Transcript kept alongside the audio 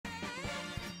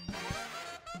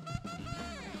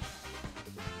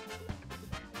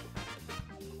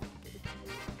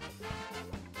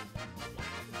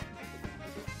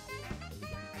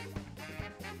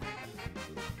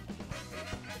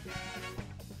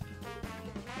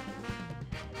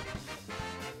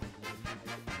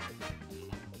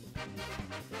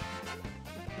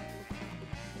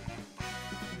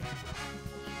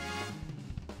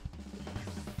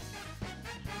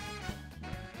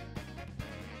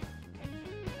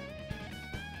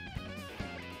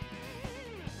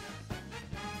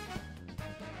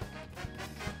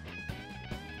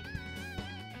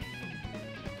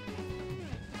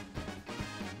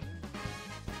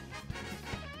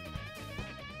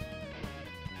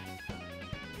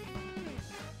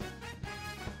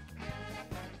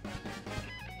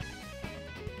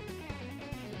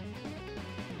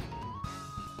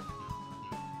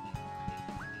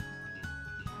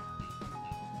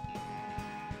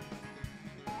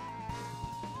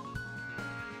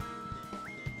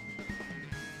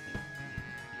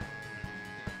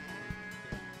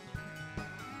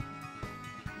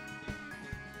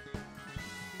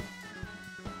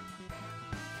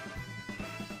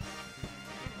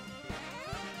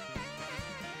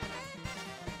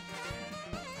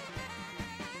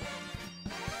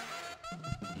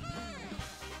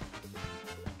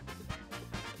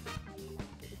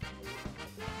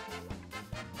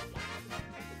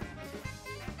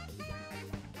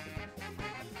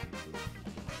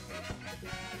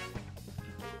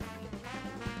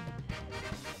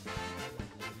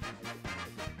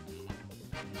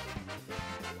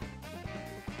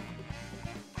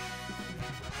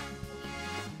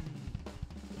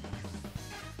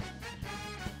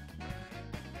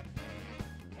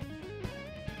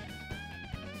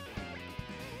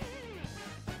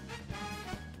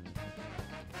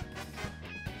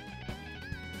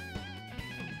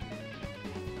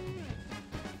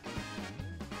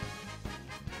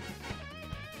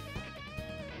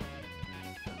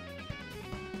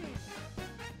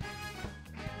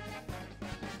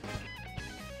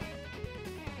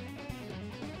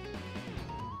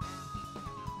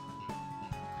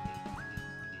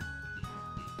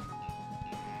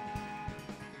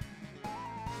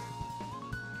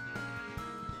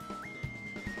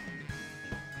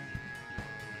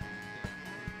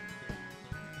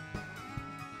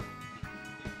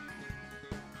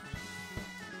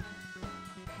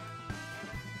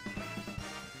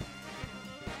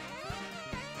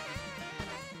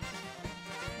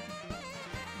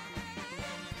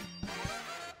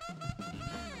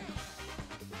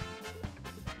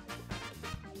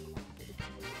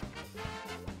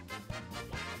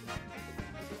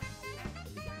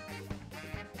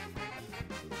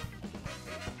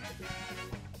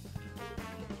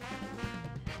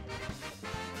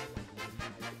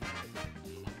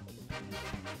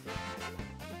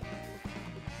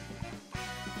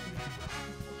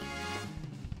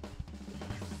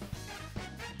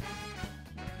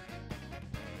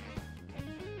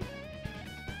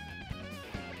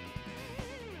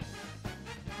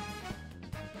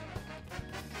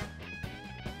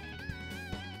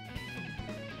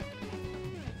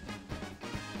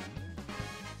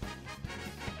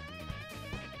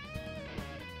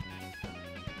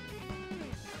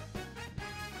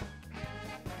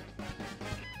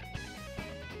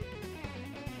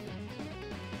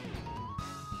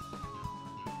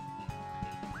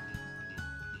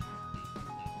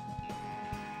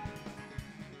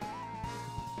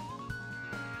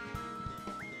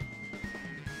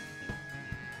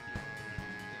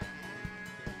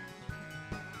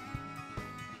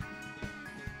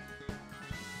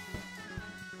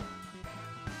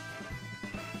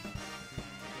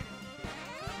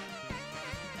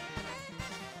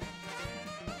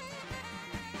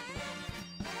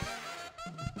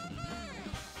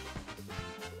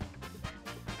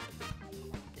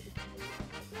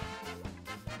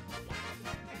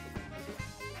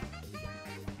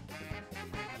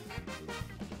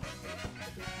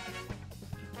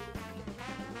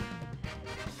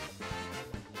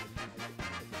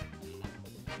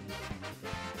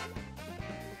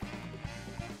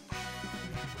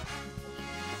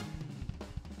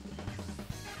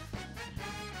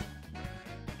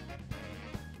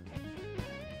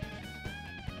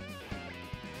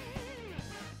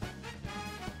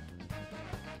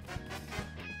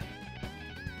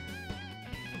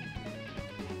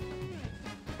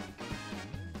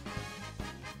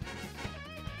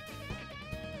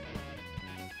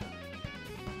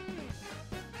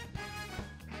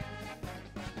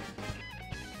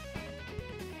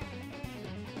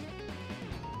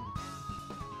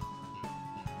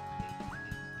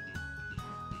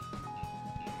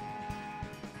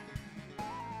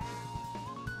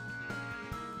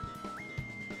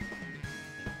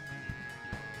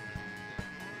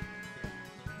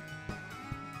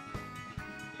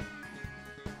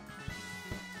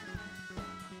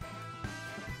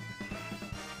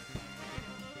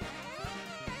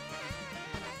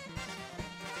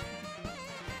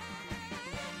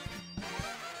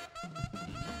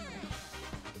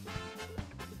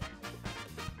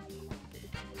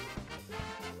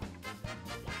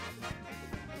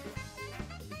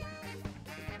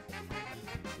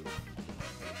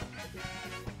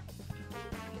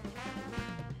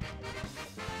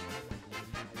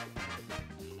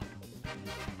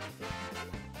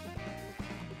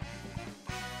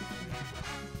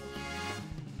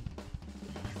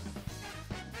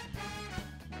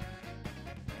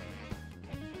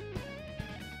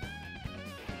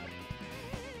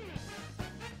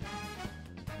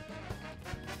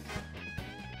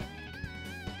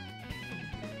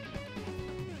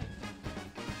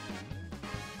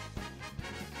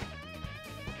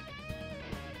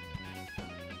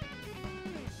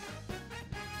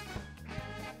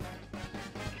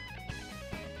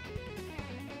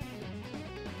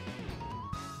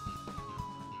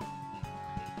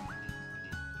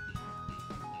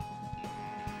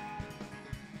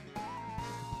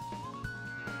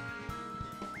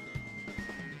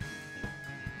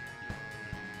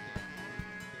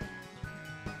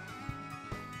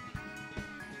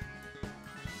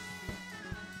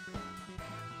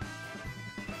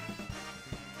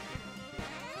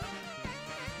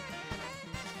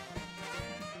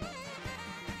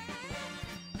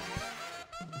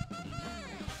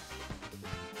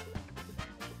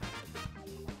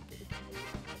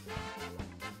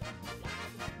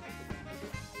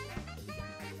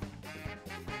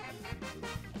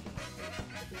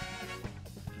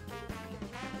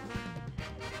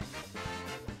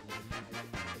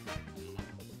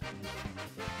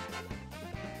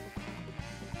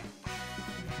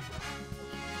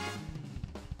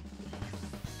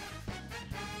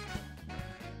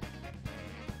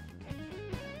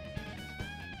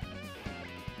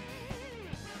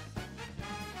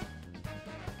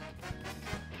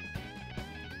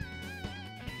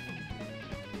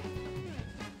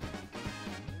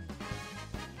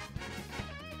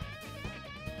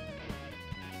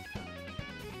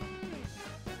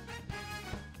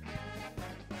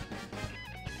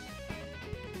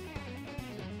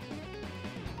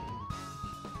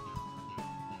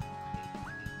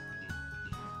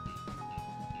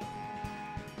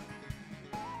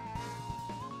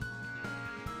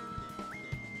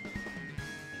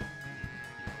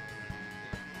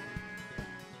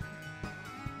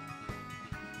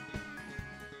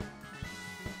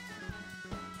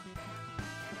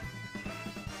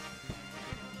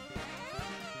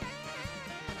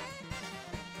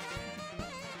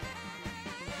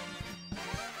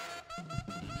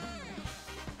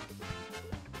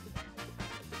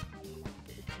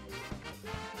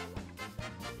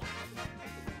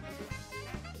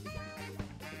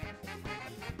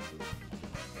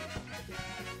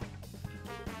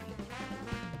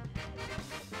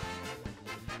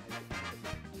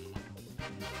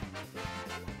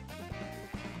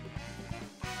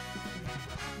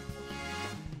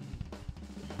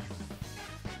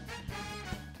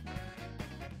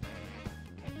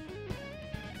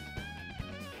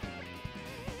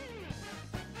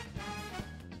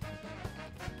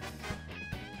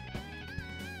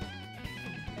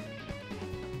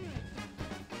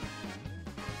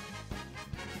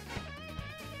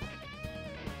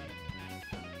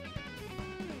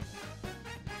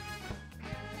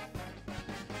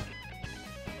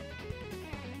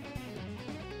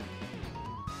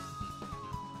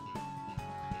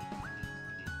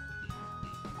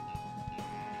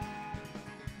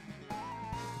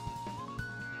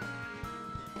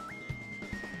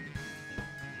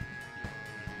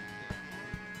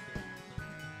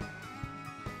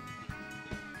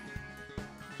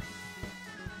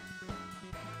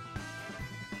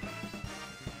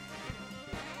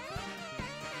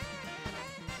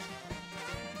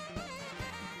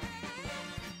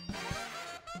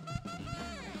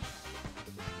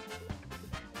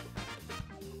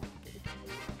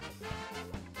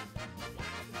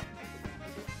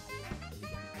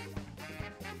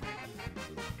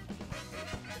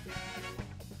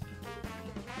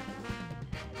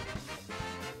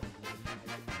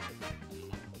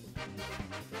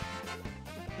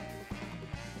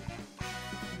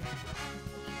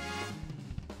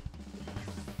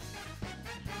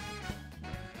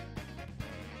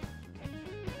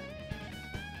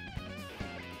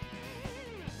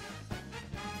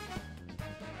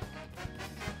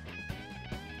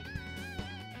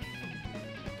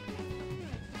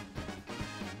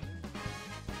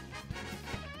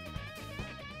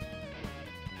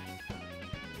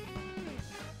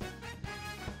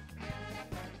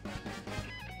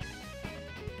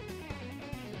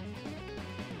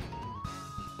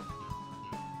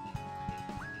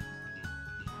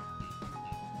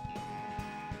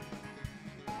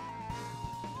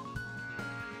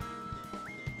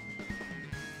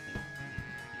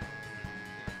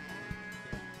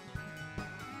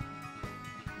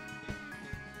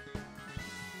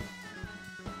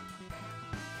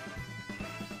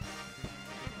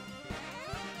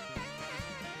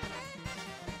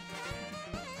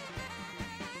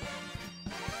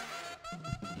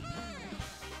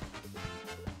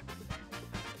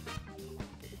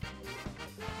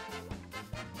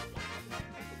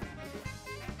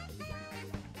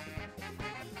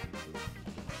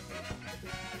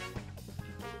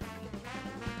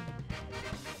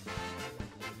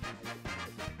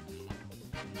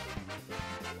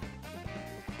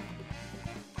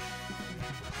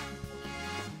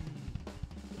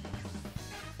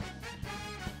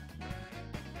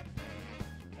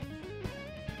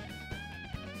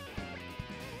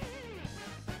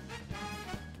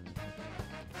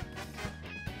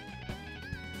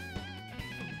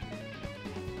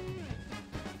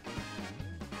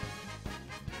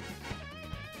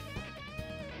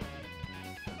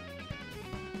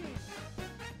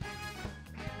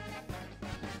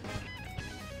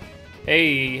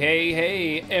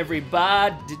Hey,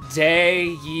 everybody.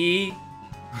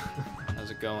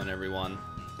 How's it going, everyone?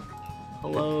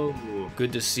 Hello.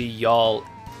 Good to see y'all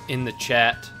in the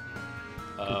chat.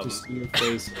 Good to see your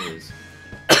faces.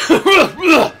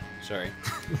 Sorry.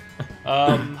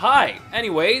 Hi.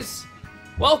 Anyways,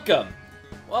 welcome.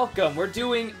 We're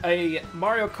doing a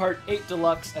Mario Kart 8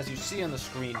 Deluxe, as you see on the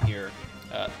screen here,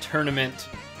 tournament.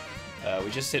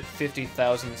 We just hit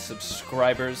 50,000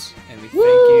 subscribers, and we thank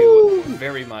you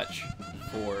very much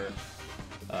for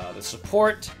the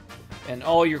support and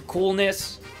all your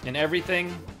coolness and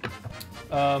everything.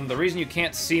 The reason you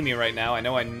can't see me right now, I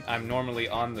know I'm normally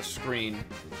on the screen,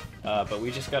 but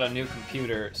we just got a new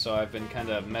computer, so I've been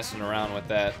kind of messing around with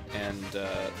that, and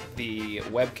the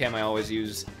webcam I always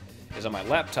use is on my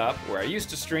laptop, where I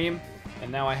used to stream,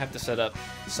 and now I have to set up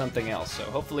something else. So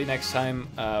hopefully next time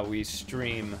we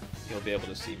stream, you'll be able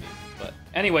to see me. But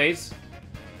anyways,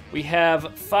 we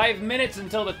have 5 minutes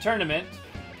until the tournament.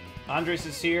 Andres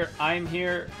is here, I'm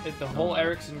here, the whole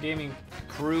Erickson Gaming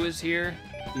crew is here.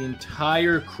 The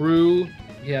entire crew.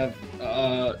 We have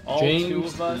All James two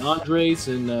of us. and Andres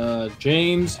and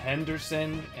James.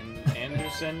 Henderson and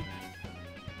Anderson.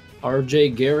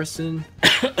 RJ Garrison.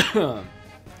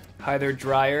 Hi there,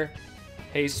 Dryer.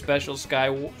 Hey, Special Sky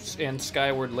and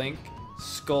Skyward Link.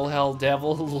 Skullhell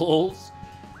Devil, Lulz.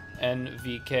 And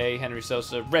VK, Henry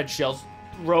Sosa, Red Shells,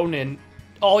 Ronan,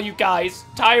 all you guys,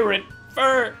 Tyrant,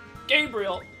 Fur,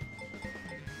 Gabriel.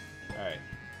 Alright.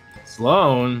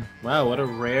 Sloan. Wow, what a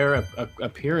rare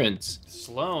appearance.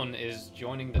 Sloan is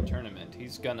joining the tournament.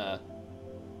 He's gonna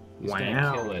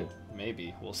kill it.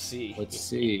 Maybe. We'll see. Let's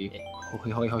see.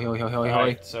 Hoi, hoi, hoi, hoi, hoi, hoi.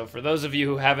 Alright, so for those of you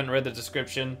who haven't read the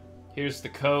description, here's the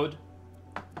code.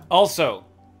 Also,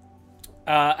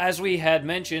 as we had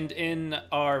mentioned in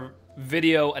our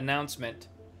video announcement,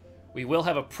 we will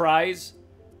have a prize.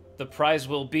 The prize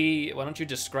will be... Why don't you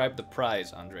describe the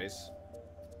prize, Andres?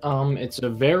 It's a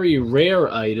very rare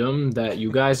item that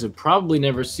you guys have probably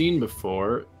never seen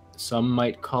before. Some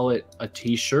might call it a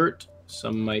t-shirt.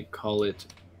 Some might call it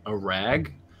a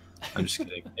rag. I'm just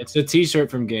kidding. It's a t-shirt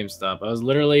from GameStop. I was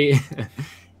literally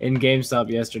in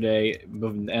GameStop yesterday,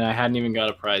 and I hadn't even got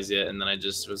a prize yet, and then I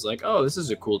just was like, oh, this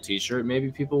is a cool t-shirt. Maybe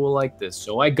people will like this.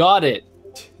 So I got it.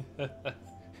 Yeah,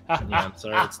 I'm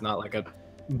sorry it's not like a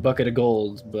bucket of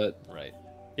gold, but... Right.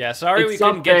 Yeah, sorry we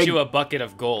couldn't get you a bucket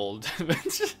of gold.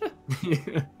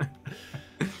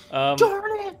 Darn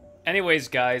it! Anyways,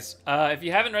 guys, if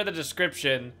you haven't read the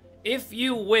description, if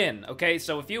you win, okay,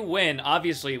 so if you win,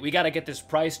 obviously, we gotta get this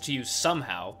prize to you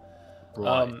somehow.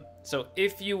 Right. So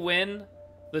if you win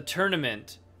the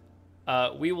tournament,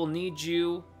 we will need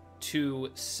you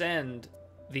to send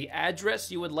the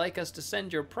address you would like us to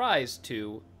send your prize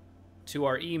to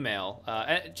our email.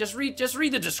 Just read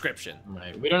the description.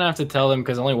 Right. We don't have to tell them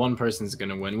because only one person's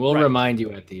gonna win. We'll remind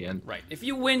you at the end. Right. If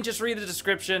you win, just read the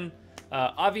description.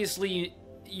 Obviously,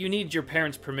 you need your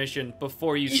parents' permission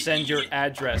before you send your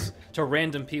address to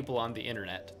random people on the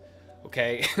internet.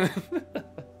 Okay?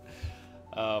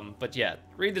 But yeah,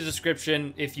 read the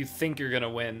description if you think you're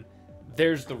gonna win.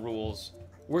 There's the rules.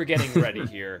 We're getting ready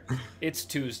here. It's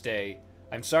Tuesday.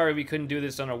 I'm sorry we couldn't do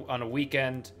this on a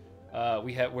weekend.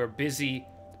 We're busy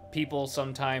people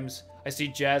sometimes. I see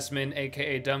Jasmine,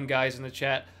 aka Dumb Guys, in the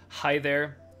chat. Hi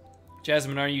there.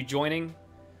 Jasmine, are you joining?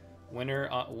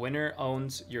 Winner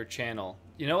owns your channel.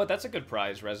 You know what? That's a good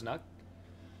prize, Reznuk.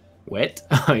 What?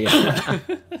 Oh, yeah.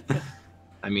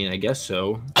 I mean, I guess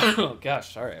so. Oh,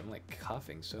 gosh, sorry. I'm, like,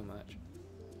 coughing so much.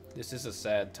 This is a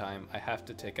sad time. I have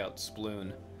to take out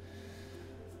Sploon.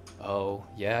 Oh,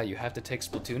 yeah, you have to take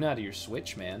Splatoon out of your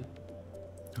Switch, man.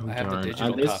 Oh, I have the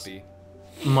digital copy.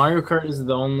 Mario Kart is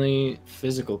the only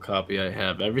physical copy I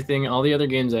have. All the other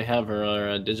games I have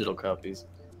are digital copies.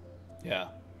 Yeah.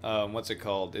 What's it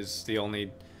called? Is the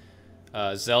only...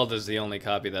 Zelda's the only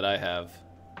copy that I have.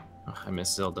 Oh, I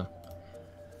miss Zelda.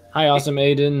 Hi, Awesome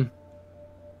Aiden.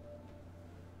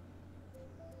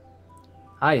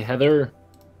 Hi, Heather.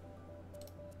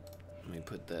 Let me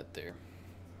put that there.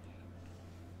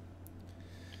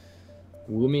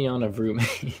 Woo me on a vroom.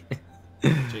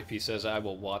 JP says, I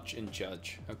will watch and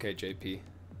judge. Okay, JP.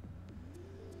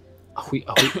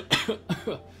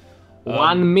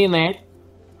 1 minute.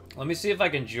 Let me see if I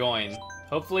can join.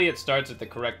 Hopefully it starts at the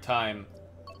correct time.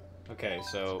 Okay,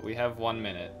 so we have 1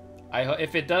 minute.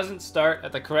 If it doesn't start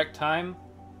at the correct time,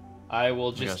 I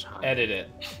will just edit it.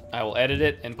 I will edit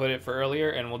it and put it for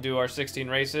earlier, and we'll do our 16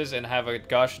 races and have a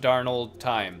gosh darn old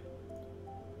time.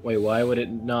 Wait, why would it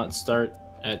not start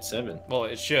at 7? Well,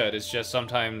 it should. It's just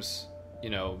sometimes... you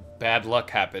know, bad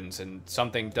luck happens and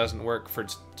something doesn't work for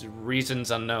reasons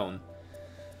unknown.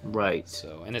 Right.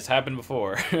 So, and it's happened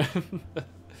before.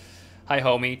 Hi,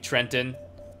 homie, Trenton.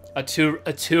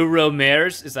 Arturo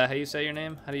Mares? Is that how you say your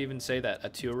name? How do you even say that?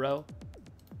 Arturo?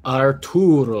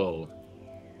 Arturo.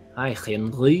 Hi,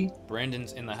 Henry.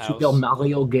 Brandon's in the house. Super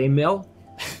Mario Gamer.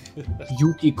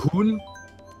 Yuki-kun.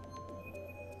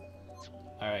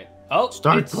 Alright. Oh,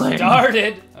 Start playing.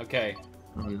 Started! Okay.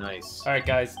 Oh, nice. Alright,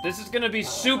 guys. This is going to be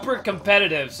super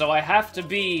competitive, so I have to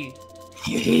be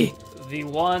the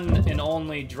one and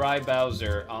only Dry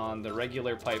Bowser on the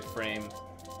regular pipe frame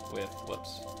with,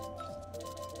 whoops,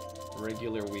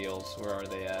 regular wheels. Where are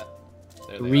they at?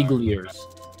 There they Regliers.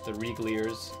 are. The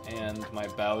Regliers and my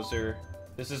Bowser.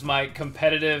 This is my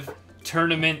competitive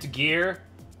tournament gear.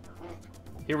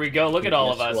 Here we go. Look at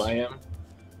all of us. Who I am?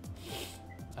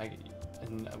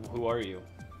 And who are you?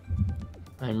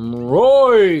 I'm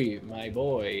Roy, my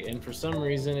boy. And for some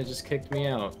reason, it just kicked me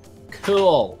out.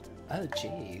 Cool. Oh,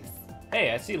 jeez.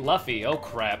 Hey, I see Luffy. Oh,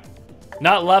 crap.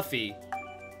 Not Luffy.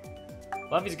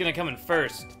 Luffy's gonna come in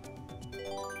first.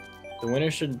 The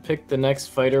winner should pick the next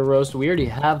fighter roast. We already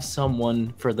have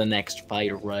someone for the next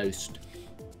fighter roast.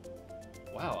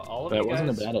 Wow, all of That you guys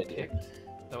wasn't a bad idea. picked...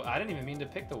 Though I didn't even mean to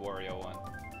pick the Wario one.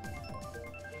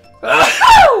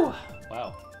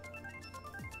 Wow.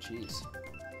 Jeez.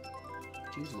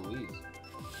 Jeez Louise.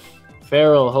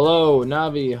 Farrell, hello.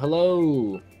 Navi,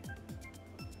 hello.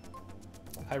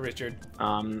 Hi, Richard.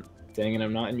 Dang it,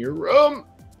 I'm not in your room.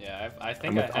 Yeah, I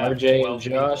think I'm I with have RJ 12 and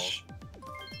Josh.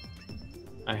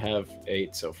 I have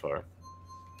 8 so far. People.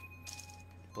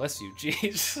 Bless you,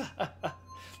 jeez.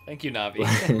 Thank you, Navi.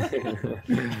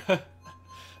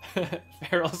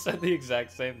 Farrell said the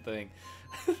exact same thing.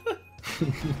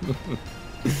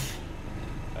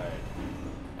 Alright.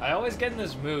 I always get in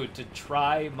this mood to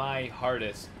try my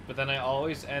hardest, but then I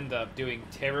always end up doing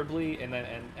terribly and then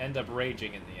end up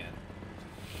raging in the end.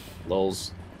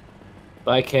 Lols.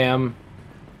 Bye, Cam.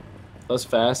 That was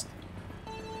fast.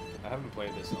 I haven't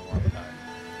played this in a long time.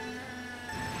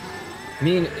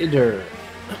 Me and Idder.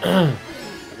 I've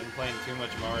been playing too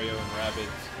much Mario and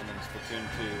Rabbids, and then Splatoon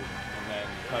 2, and then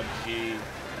PUBG,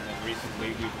 and then recently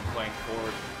we've been playing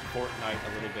Fortnite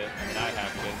a little bit. I mean, I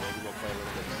have been. Maybe we'll play a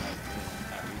little bit tonight.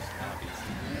 At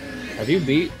least, Have you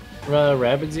beat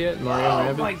Rabbids yet? Mario oh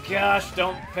and Rabbids? my gosh,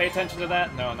 don't pay attention to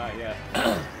that. No, not yet.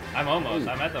 I'm almost.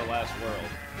 I'm at the last world.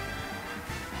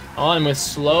 On with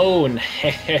Sloan.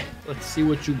 Let's see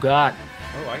what you got.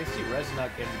 Oh, I can see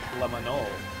Resnuk and Lamanol.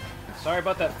 Sorry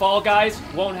about that fall, guys.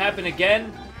 Won't happen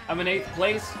again. I'm in 8th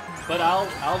place, but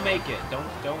I'll make it.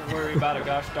 Don't worry about a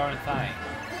gosh darn thing.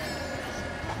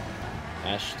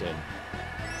 Ashton.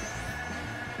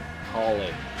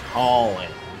 Colin.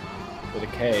 With a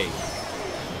K.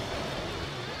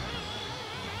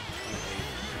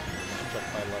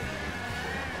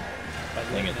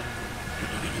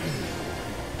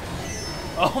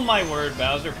 Oh my word!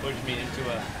 Bowser pushed me into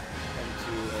a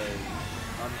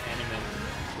unanimate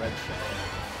red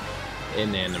shell.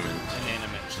 Inanimate.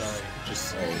 Sorry. Just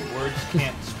saying. Words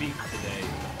can't speak today.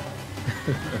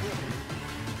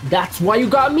 That's why you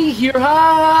got me here,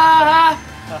 ha!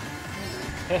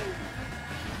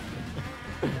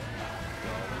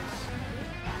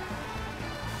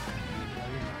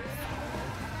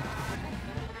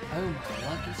 Oh,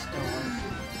 lucky stars.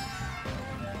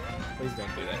 Please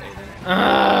don't do that, Aiden.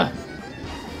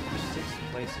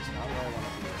 6th place is not where I want to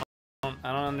be.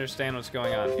 I don't understand what's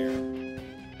going on here.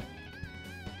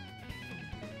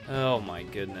 Oh my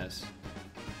goodness.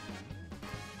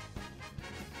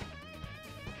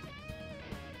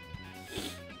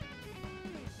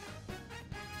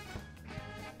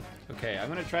 Okay, I'm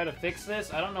gonna try to fix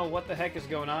this. I don't know what the heck is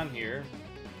going on here.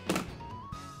 Ay,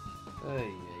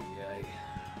 ay, ay.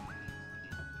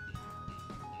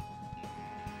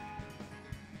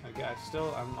 Okay,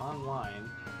 I'm online.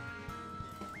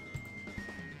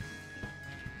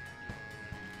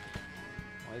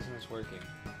 Why isn't this working?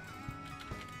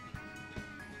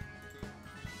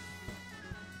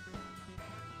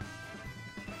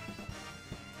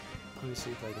 Let me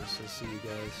see if I can still see you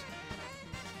guys.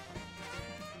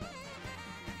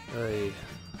 Hey.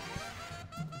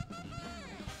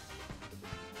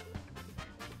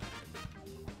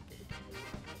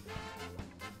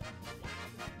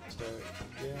 Start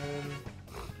again.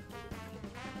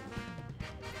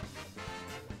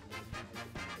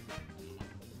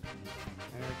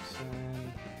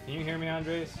 Erickson. Can you hear me,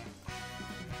 Andres?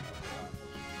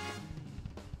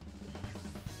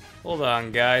 Hold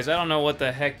on, guys. I don't know what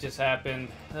the heck just happened.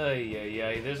 Ay, ay,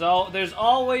 ay. There's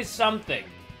always something.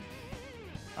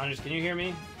 Andres, can you hear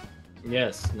me?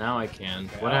 Yes, now I can.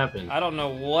 Okay, What happened? I don't know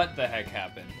what the heck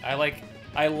happened.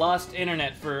 I lost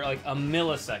internet for like a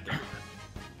millisecond.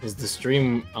 Is the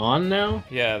stream on now?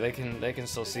 Yeah, they can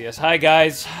still see us. Hi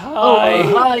guys. Hi.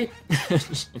 Oh, hi.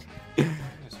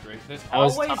 There's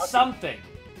always something.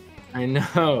 I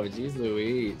know. Jeez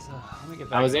Louise. Let me get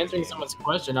back I was answering someone's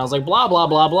question. I was like, blah, blah,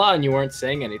 blah, blah, and you weren't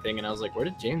saying anything. And I was like, where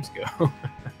did James go?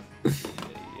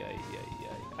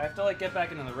 I have to like get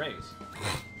back into the race.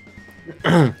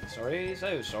 Sorry,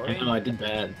 so sorry. I know, I did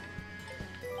bad.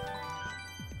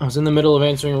 I was in the middle of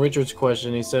answering Richard's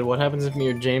question. He said, what happens if me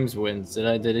or James wins?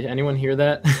 Did anyone hear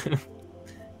that?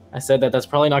 I said that that's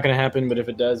probably not going to happen, but if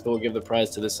it does, we'll give the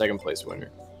prize to the second place winner.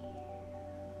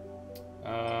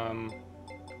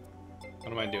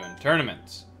 What am I doing?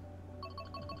 Tournaments.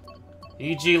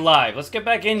 EG Live. Let's get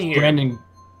back in here. Brandon,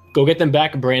 go get them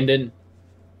back, Brandon.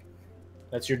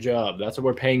 That's your job. That's what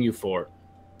we're paying you for.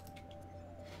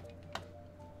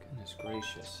 Goodness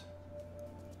gracious.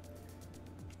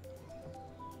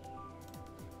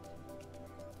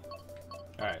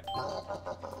 Alright.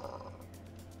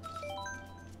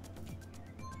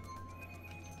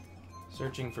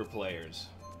 Searching for players.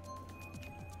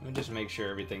 Let me just make sure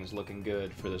everything's looking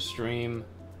good for the stream.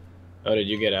 Oh, did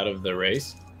you get out of the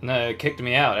race? No, it kicked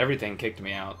me out. Everything kicked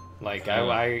me out. Like,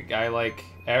 I like,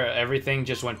 everything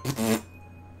just went...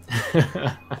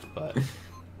 But...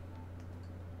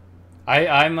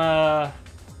 I'm,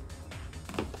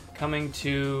 coming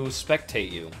to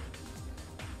spectate you.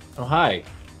 Oh, hi.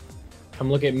 Come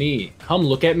look at me. Come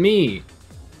look at me.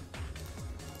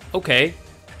 Okay.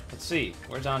 Let's see.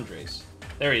 Where's Andres?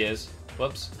 There he is.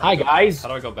 Whoops. Hi, guys. How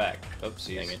do I go back?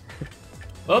 Oopsies. Dang it.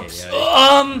 Oops.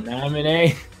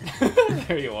 Nominate.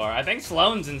 There you are. I think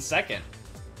Sloan's in second.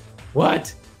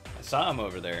 What? I saw him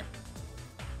over there.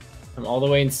 I'm all the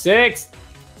way in 6th.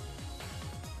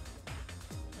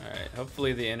 Alright,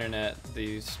 hopefully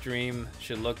the stream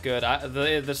should look good.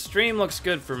 The stream looks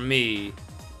good for me.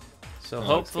 So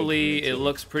hopefully it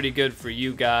looks pretty good for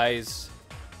you guys.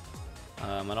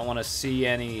 I don't want to see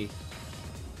any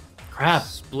crap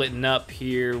splitting up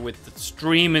here with the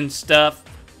stream and stuff.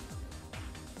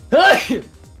 How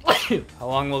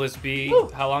long will this be?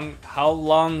 How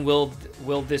long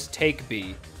will this take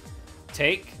be?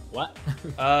 Take? What?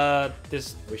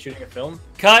 This. Are we shooting a film?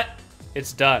 Cut.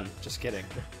 It's done. Just kidding.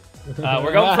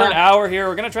 We're going for an hour here.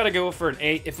 We're gonna try to go for an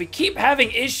 8. If we keep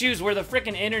having issues where the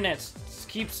frickin' internet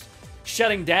keeps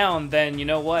shutting down, then you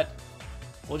know what?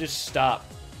 We'll just stop,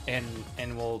 and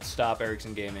we'll stop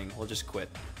Erickson Gaming. We'll just quit.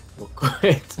 We'll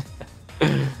quit.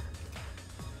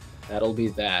 That'll be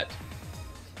that.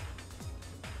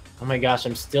 Oh my gosh,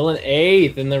 I'm still in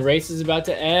 8th, and the race is about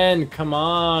to end. Come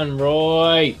on,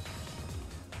 Roy.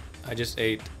 I just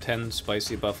ate 10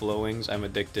 spicy buffalo wings. I'm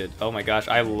addicted. Oh my gosh,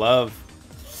 I love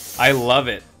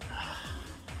it.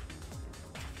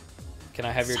 Can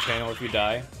I have your channel if you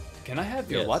die? Can I have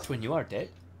your watch when you are dead?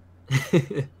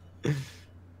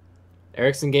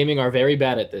 Erickson Gaming are very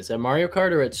bad at this. At Mario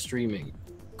Kart or at streaming?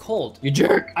 Cold. You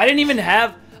jerk. I didn't even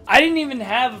have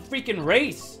a freaking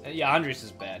race. Yeah, Andres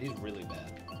is bad. He's really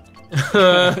bad.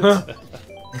 I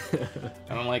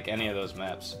don't like any of those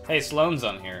maps. Hey, Sloan's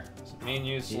on here. Me and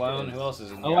you, Sloan. Who else is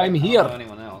in here? Oh, I'm here. I don't know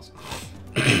anyone else.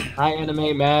 Hi,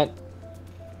 Anime Matt.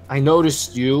 I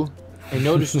noticed you. I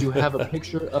noticed you have a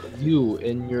picture of you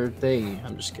in your thing.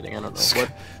 I'm just kidding. I don't know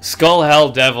what. Skull Hell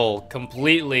Devil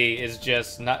completely is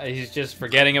just not. He's just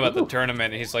forgetting about the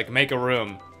tournament. He's like, make a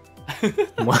room.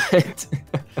 What?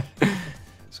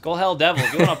 Skull Hell Devil,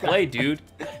 if you want to play, dude,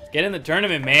 get in the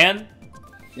tournament, man.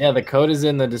 Yeah, the code is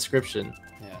in the description.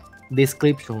 Yeah.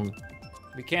 Description.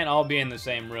 We can't all be in the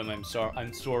same room. I'm sorry.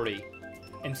 I'm sorry.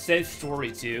 I'm so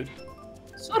sorry, dude.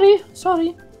 Sorry.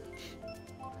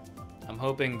 I'm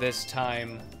hoping this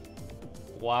time,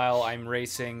 while I'm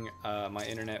racing, my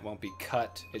internet won't be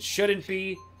cut. It shouldn't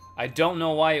be. I don't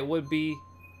know why it would be.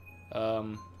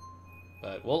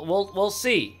 But we'll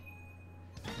see.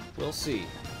 We'll see.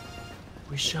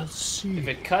 We shall see. If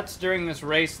it cuts during this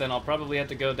race, then I'll probably have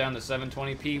to go down to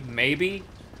 720p, maybe.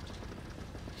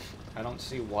 I don't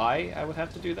see why I would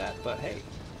have to do that, but hey.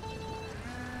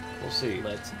 We'll see.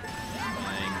 Let's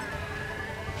bang.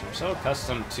 I'm so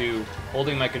accustomed to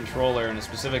holding my controller in a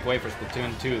specific way for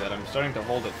Splatoon 2 that I'm starting to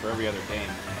hold it for every other game.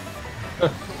 I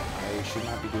should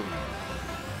not be doing that.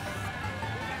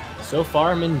 So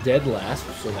far, I'm in dead last,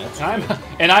 so that's good.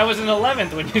 And I was in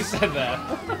 11th when you said that.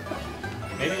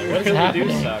 Maybe you really do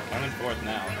suck. I'm in 4th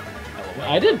now.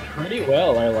 I did pretty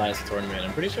well our last tournament.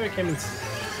 I'm pretty sure I came in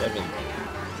 7th.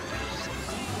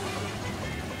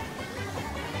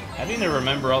 I need to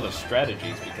remember all the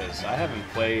strategies because I haven't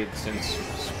played since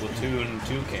Splatoon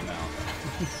 2 came out.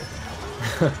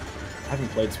 I haven't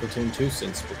played Splatoon 2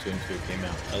 since Splatoon 2 came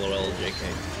out. LOL JK.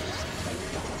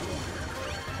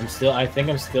 I think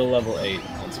I'm still level 8.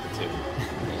 on Splatoon.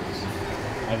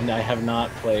 I have not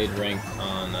played ranked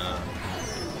on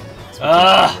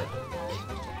Splatoon.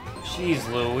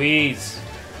 Jeez Louise.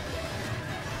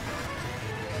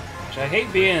 Which I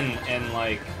hate being in,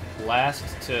 like, last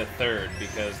to third,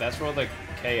 because that's where all the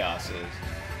chaos is.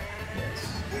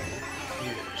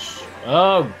 Yes.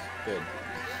 Oh, good.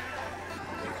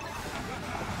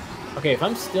 Okay, if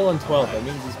I'm still in 12th, that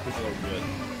means these people are good.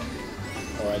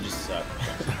 Or I just suck.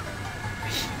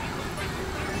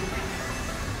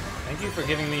 Thank you for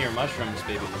giving me your mushrooms,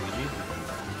 baby Luigi.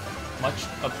 Much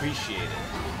appreciated.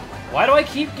 Why do I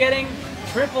keep getting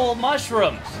triple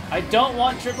mushrooms? I don't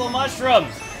want triple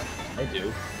mushrooms! I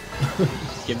do.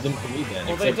 Give them to me then.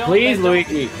 Well, Except, please,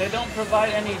 Luigi. They don't provide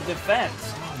any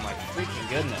defense. Oh my freaking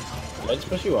goodness. Did I just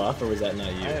push you off, or was that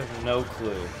not you? I have no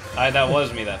clue. That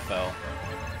was me that fell.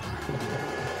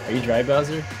 Are you Dry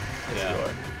Bowser? Yes, Yeah. you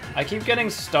are. I keep getting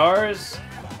stars,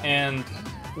 and...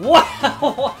 What?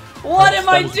 What am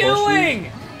I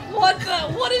doing?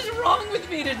 What is wrong with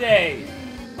me today?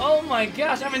 Oh my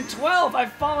gosh, I'm in 12.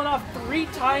 I've fallen off 3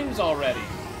 times already.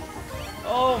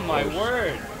 Oh my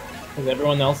word. Because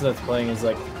everyone else that's playing is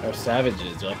like, are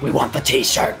savages. They're like, we want the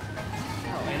t-shirt!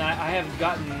 Oh, and I have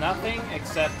gotten nothing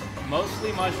except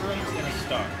mostly mushrooms and a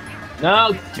star.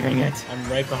 No! Dang it. I'm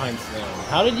right behind Snow.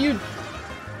 How did you...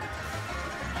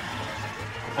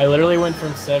 I literally went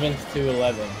from 7th to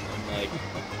 11th in like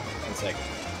 1 second.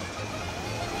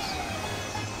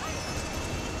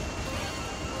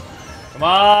 Come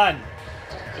on!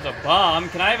 There's a bomb.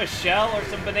 Can I have a shell or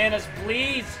some bananas,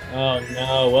 please? Oh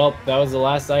no, well, that was the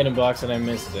last item box and I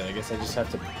missed it. I guess I just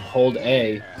have to hold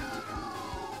A.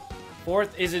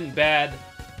 4th isn't bad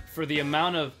for the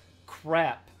amount of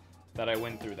crap that I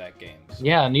went through that game.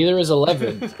 Yeah, neither is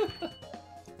 11.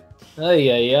 Ay,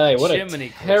 ay, ay, what Jiminy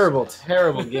a terrible,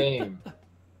 terrible game.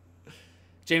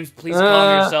 James, please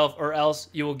calm yourself, or else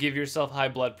you will give yourself high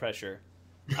blood pressure.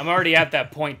 I'm already at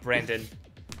that point, Brandon.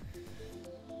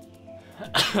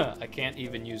 I can't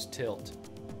even use tilt.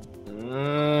 Maybe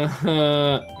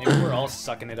we're all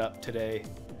sucking it up today.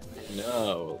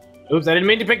 No. Oops, I didn't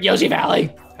mean to pick Yoshi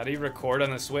Valley! How do you record on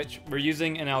the Switch? We're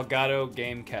using an Elgato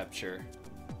game capture.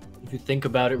 If you think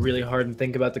about it really hard and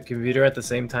think about the computer at the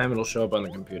same time, it'll show up on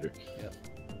the computer. Yep.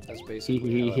 That's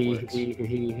basically how it works.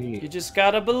 You just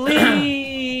gotta believe!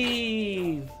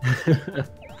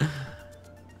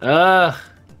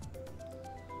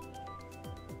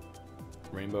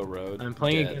 Rainbow Road. I'm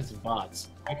playing against bots.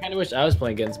 I kind of wish I was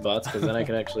playing against bots, because then I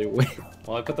could actually win.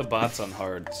 Well, I put the bots on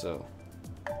hard, so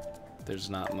there's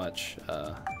not much,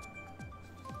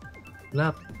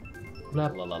 Blap.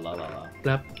 Blap. La la la la la.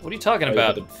 Blap. What are you talking Oh,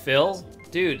 about, you put Phil?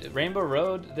 Dude, Rainbow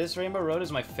Road, this Rainbow Road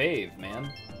is my fave,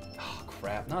 man. Oh,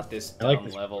 crap, not this I like dumb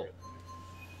this level.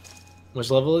 Which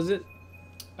level is it?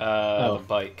 The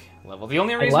bike level. The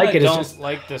only reason like I it, it's don't just-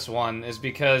 like this one is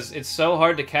because it's so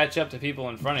hard to catch up to people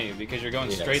in front of you because you're going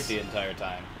Yes. straight the entire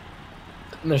time.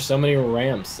 And there's so many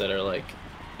ramps that are like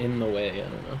in the way.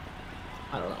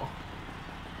 I don't know.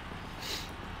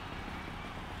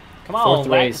 Come on,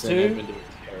 4th race and I've Latitude. been doing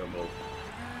terrible.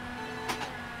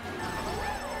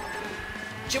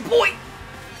 It's your boy!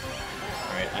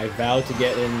 Alright, I vow to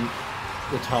get in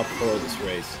the top 4 of this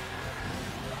race.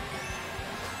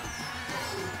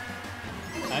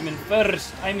 I'm in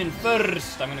first. I'm in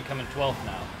first. I'm gonna come in 12th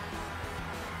now.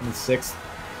 I'm in 6th.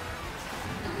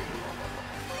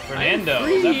 Fernando, I'm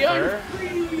is free, that I'm Fur?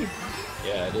 free.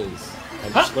 Yeah, it is. I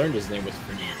just learned his name was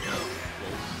Fernando.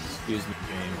 Excuse me,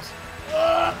 James.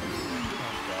 Oh,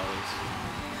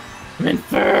 I'm in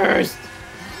first!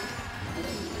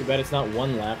 Too bad it's not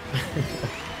 1 lap.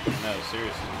 gollies. No,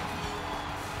 seriously.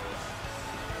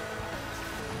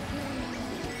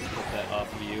 Get that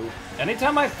off of you.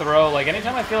 Anytime I throw, like,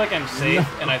 anytime I feel like I'm safe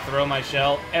and I throw my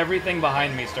shell, everything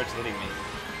behind me starts hitting me.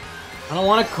 I don't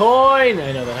want a coin!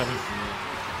 I know that happens to me.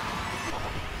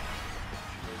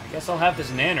 I guess I'll have this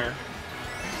nanner.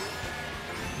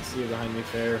 I see you behind me,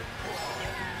 fair.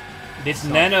 This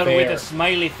not nanner fair. with a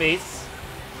smiley face.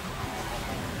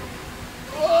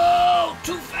 Whoa!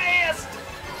 Too fast!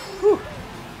 Whew.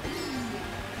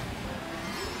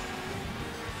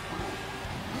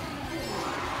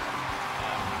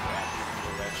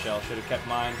 Red shell should have kept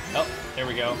mine. Oh, there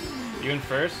we go. You in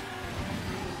first?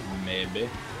 Maybe.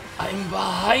 I'm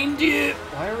behind you!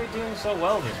 Why are we doing so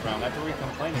well this round after we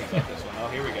complaining about this one? Oh,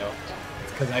 here we go.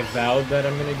 It's because I vowed that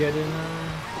I'm gonna get in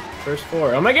first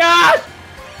 4. Oh my god!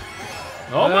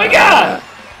 Oh my god!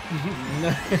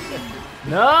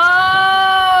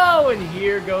 No! And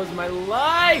here goes my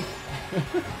life!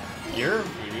 You're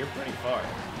pretty far.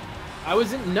 I'm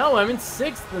in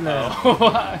 6th in that.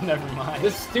 Oh, never mind.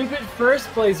 The stupid first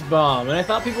place bomb, and I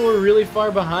thought people were really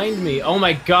far behind me. Oh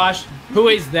my gosh, who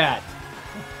is that?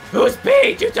 Who's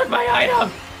Pete? You took my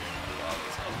item!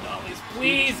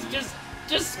 Please,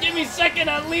 just give me second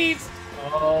at least.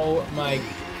 Oh my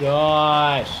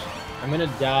gosh. I'm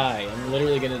gonna die. I'm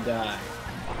literally gonna die.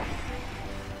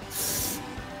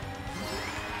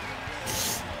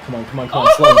 Come on,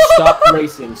 Sloan. Stop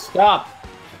racing. Stop.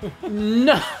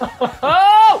 No!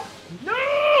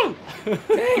 No!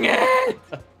 Dang it!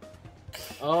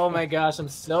 Oh my gosh, I'm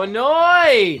so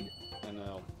annoyed! I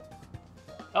know.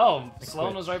 Oh,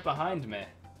 Sloan was right behind me.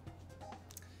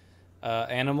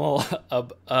 Animal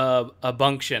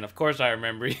Abunction. Of course I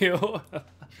remember you.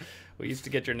 We used to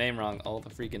get your name wrong all the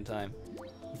freaking time.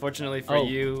 Unfortunately for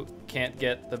you, can't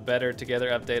get the Better Together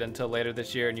update until later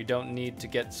this year, and you don't need to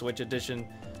get Switch Edition.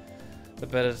 The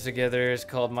Better Together is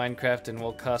called Minecraft and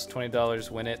will cost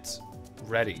 $20 when it's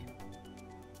ready.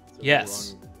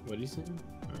 Yes. What do you say?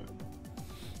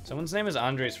 Someone's name is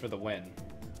Andres for the win.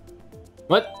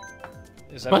 What?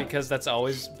 Is that because that's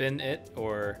always been it,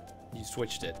 or you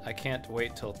switched it? I can't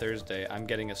wait till Thursday. I'm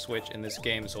getting a Switch in this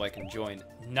game so I can join.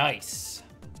 Nice.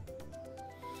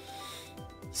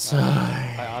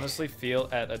 I honestly feel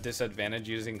at a disadvantage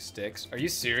using sticks. Are you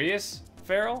serious,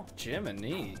 Farrell?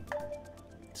 Jiminy.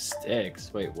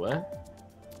 Sticks? Wait, what?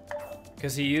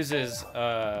 Because he uses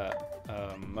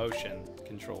motion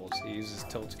controls. He uses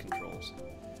tilt controls.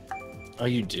 Oh,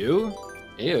 you do?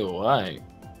 Ew, why?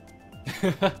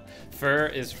 Fur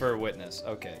is for witness.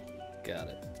 Okay, got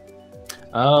it.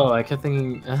 Oh, I kept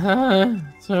thinking.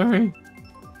 Sorry.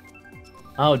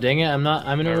 Oh, dang it! I'm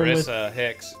in a room with Marissa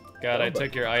Hicks. God, I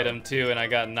took your item too, and I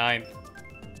got 9th.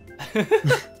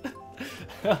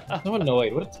 So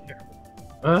annoyed. What a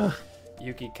terrible.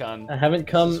 Yuki-kun. I haven't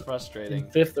come frustrating.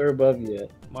 5th or above yet.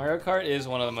 Mario Kart is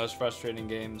one of the most frustrating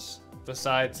games,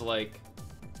 besides like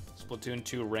Splatoon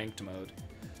 2 ranked mode.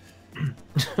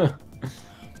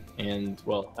 And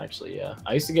well, actually, yeah,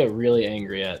 I used to get really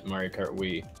angry at Mario Kart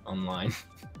Wii online.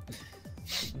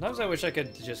 Sometimes I wish I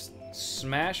could just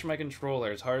smash my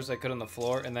controller as hard as I could on the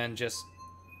floor, and then just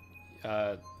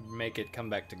make it come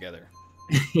back together.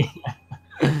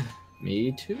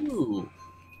 Me too.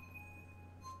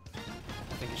 I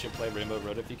think you should play Rainbow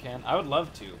Road if you can. I would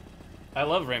love to. I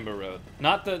love Rainbow Road.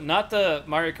 Not the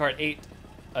Mario Kart 8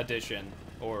 edition,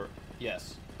 or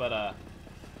yes, but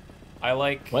I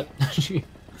like. What?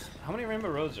 How many Rainbow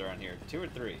Roads are on here? 2 or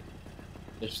 3?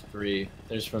 There's 3.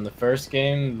 There's from the first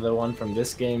game, the one from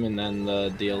this game, and then the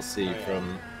DLC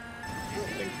from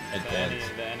the Advance.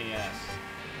 The NES.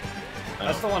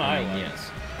 That's the one I like.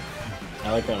 Yes.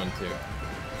 I like that one too.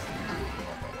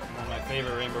 One of my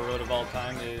favorite Rainbow Road of all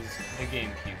time is the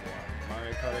GameCube one,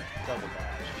 Mario Kart Double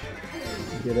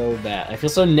Dash. Good old that. I feel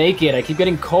so naked. I keep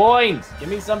getting coins. Give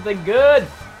me something good.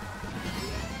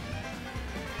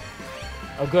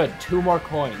 Oh, good. 2 more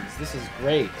coins. This is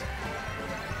great.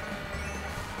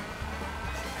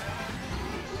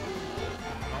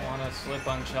 I don't want to slip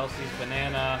on Chelsea's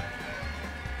banana.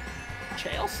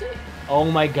 Chelsea?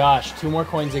 Oh my gosh. 2 more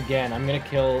coins again. I'm going to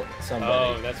kill somebody.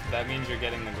 Oh, that means you're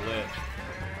getting the glitch.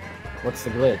 What's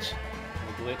the glitch?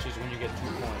 The glitch is when you get 2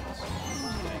 coins.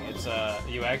 It's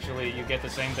you get the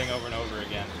same thing over and over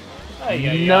again.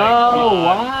 No,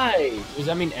 why? Does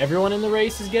that mean everyone in the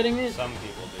race is getting it? Some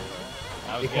people do.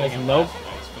 I was Because getting it last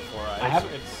race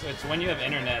before it's when you have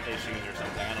internet issues or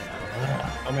something. I don't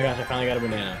know. Oh my gosh! I finally got a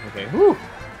banana. Okay. Woo.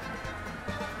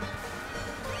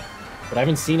 But I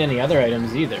haven't seen any other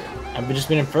items either. I've just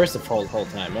been in first the whole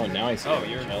time. Oh, now I see. Oh,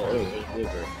 you're in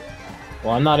first.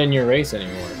 Well, I'm not in your race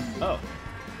anymore. Oh.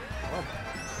 Well,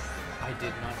 I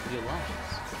did not realize.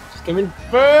 Just came in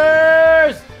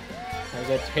first. How's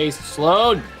that taste,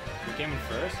 Sloan? You came in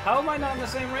first? How am I not in the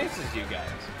same race as you guys?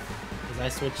 Because I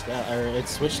switched out, or it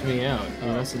switched me out.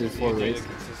 You must have did 4 races.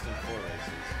 Consistent 4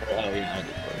 races. Oh yeah, I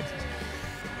did 4 races.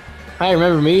 Hi,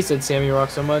 remember me? Said Sammy Rock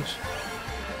so much.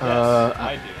 Yes,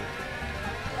 I do.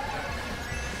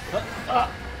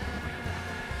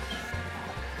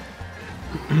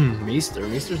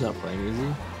 Meester's not playing, is he?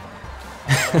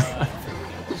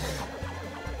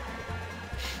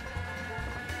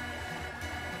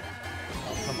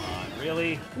 Oh, come on,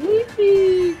 really?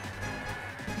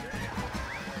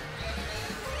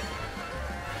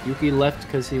 Yuki left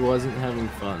because he wasn't having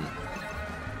fun.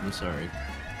 I'm sorry.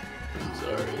 I'm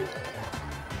sorry.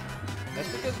 That's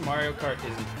because Mario Kart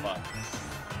isn't fun.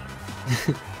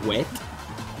 Wet?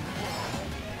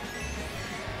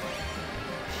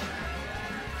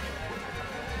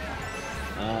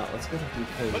 Let's go to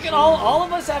BK. Look at all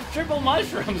of us have triple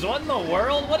mushrooms. What in the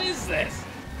world? What is this?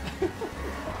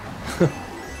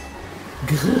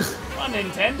 Come on,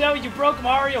 Nintendo, you broke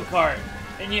Mario Kart,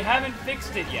 and you haven't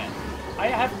fixed it yet. I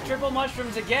have triple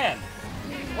mushrooms again.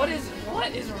 What is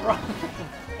wrong with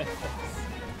this?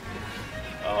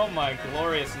 Oh my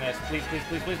gloriousness. Please, please,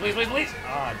 please, please, please, please, please.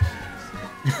 Ah,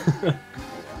 jeez.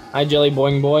 Hi, Jelly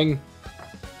Boing Boing.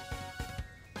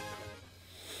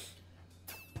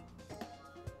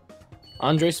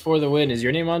 Andres for the win. Is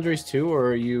your name Andres too, or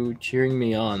are you cheering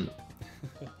me on?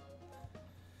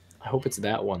 I hope it's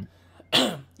that one.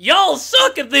 Y'all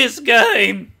suck at this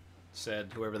game!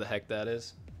 Said whoever the heck that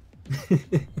is.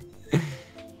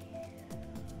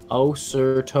 Oh,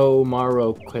 Sir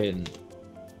Tomaroquin.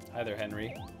 Hi there,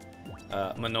 Henry.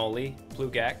 Manoli,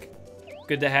 Plugak.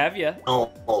 Good to have ya.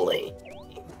 Manoli.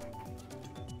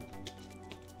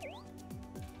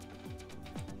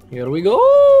 Here we go!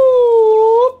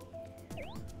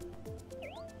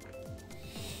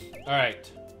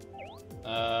 Alright.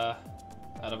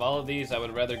 Out of all of these, I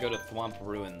would rather go to Thwomp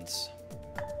Ruins.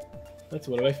 That's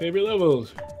one of my favorite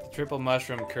levels. The triple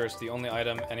mushroom curse, the only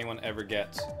item anyone ever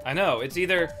gets. I know, it's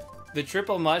either the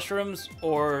triple mushrooms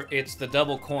or it's the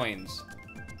double coins.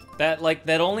 That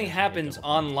only happens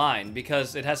online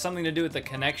because it has something to do with the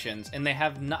connections, and they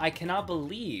have not, I cannot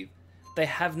believe they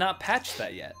have not patched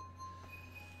that yet.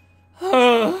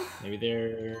 Maybe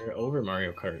they're over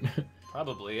Mario Kart.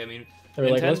 Probably. I mean,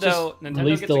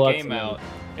 Nintendo gets a game out,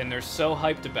 and they're so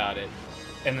hyped about it,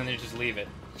 and then they just leave it.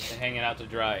 They hang it out to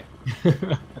dry.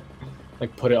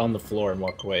 Like, put it on the floor and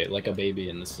walk away, like a baby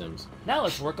in The Sims. Now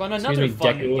let's work on another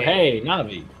fun game. Hey,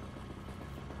 Navi.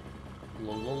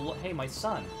 Hey, my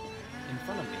son. In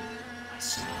front of me. My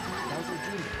son. Bowser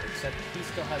Jr., except he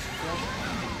still has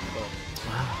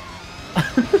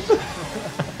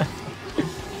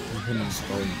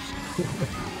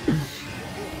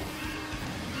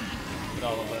But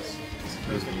all of us.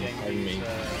 Pardon me.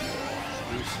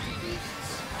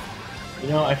 Boosts. You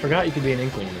know, I forgot you could be an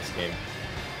Inkling in this game.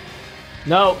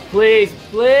 No, please,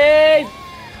 please,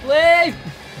 please!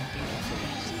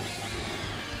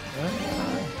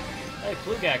 Hey,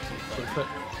 Plugak's in front.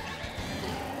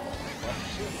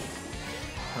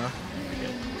 Huh?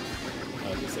 I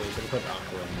was gonna say, we should have put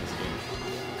Aqua in this game.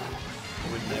 They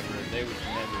would never do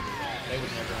that. They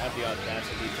would never have the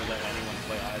audacity to let anyone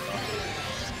play Ice.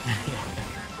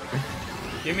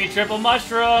 Give me triple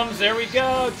mushrooms! There we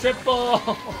go! Triple!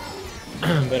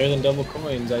 Better than double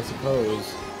coins, I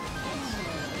suppose.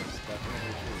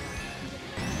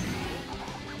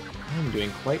 I'm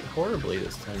doing quite horribly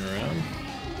this time around.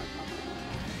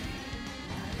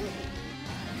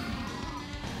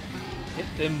 Hit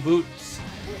them boots.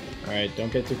 Alright,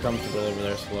 don't get too comfortable over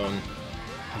there, Sloan.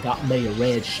 Got me a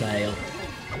red shell.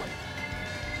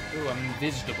 Ooh, I'm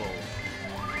invisible.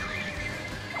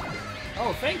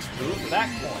 Oh, thanks, Boo, for that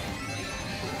coin.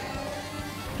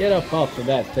 Get up off of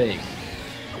that thing.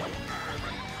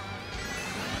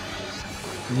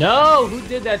 No! Who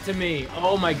did that to me?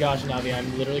 Oh my gosh, Navi,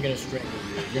 I'm literally gonna strangle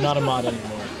you. You're not a mod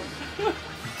anymore.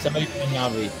 Somebody find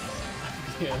Navi.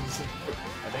 Yeah, I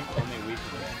think only we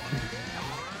can.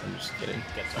 I'm just kidding.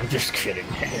 I'm just kidding.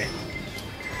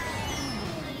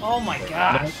 Oh my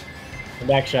gosh! Come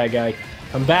back, Shy Guy.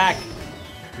 Come back!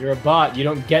 You're a bot. You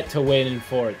don't get to win in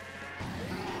fourth.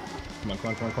 Come on, come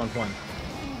on, come on, come on, come on.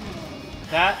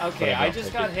 That, okay, I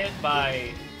just got hit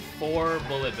by 4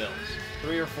 bullet bills.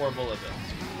 3 or 4 bullet bills.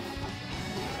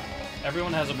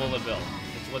 Everyone has a bullet bill.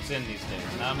 It's what's in these days.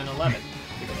 Now I'm in 11th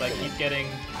because I keep getting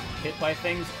hit by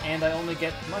things and I only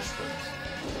get mushrooms.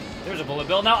 There's a bullet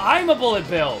bill. Now I'm a bullet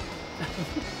bill!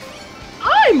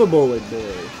 I'm a bullet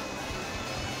bill!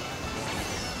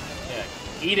 Yeah,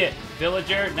 eat it,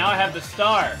 villager. Now I have the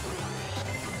star.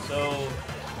 So,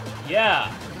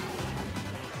 yeah.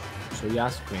 So,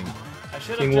 Yas Queen. I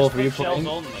should King have Wolf, just are you picked shells playing?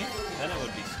 only. Then it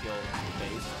would be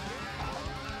skill-based.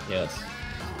 Yes.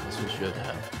 This we should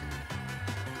have.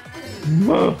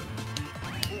 Boom!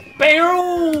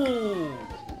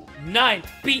 9th.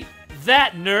 Beat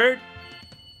that, nerd!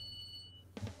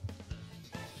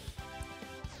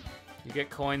 You get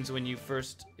coins when you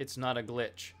first... It's not a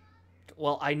glitch.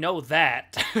 Well, I know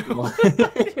that.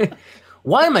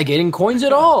 Why am I getting coins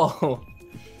at all? Oh,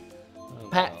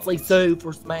 Patsy Sue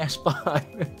for Smash 5.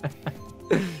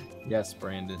 Yes,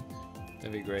 Brandon.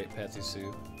 That'd be great, Patsy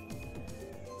Sue.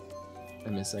 I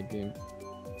miss that game.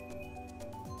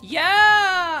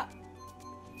 Yeah!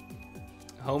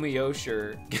 Homie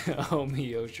Yosher. Homie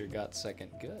Yosher got second.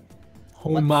 Good.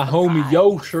 My homie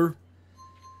Yosher.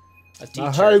 A teacher.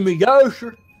 My homie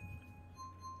Yosher.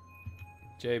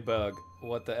 J-Bug.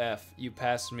 What the F? You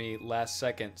passed me last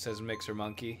second, says Mixer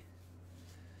Monkey.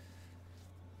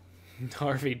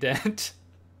 Harvey Dent.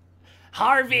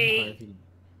 Harvey!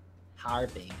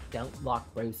 Harvey, don't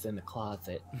lock Bruce in the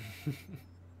closet.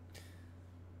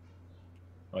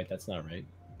 Wait, that's not right.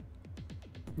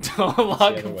 Don't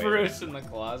lock Bruce in the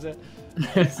closet.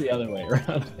 It's the other way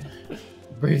around.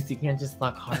 Bruce, you can't just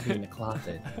lock Harvey in the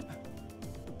closet.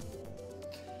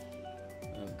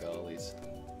 Oh, gollies.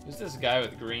 Who's this guy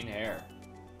with green hair?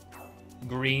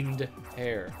 Greened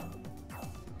hair.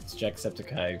 It's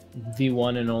Jacksepticeye. The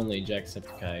one and only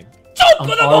Jacksepticeye. Jump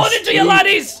in the morning to you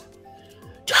laddies!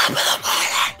 Jump in the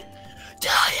morning! Do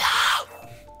you?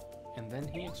 And then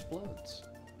he explodes.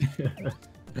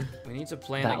 We need to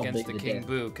plan That'll against be the the King day.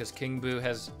 Boo, because King Boo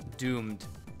has doomed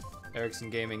Erickson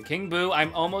Gaming. King Boo,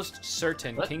 I'm almost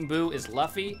certain What? King Boo is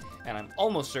Luffy, and I'm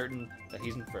almost certain that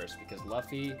he's in first, because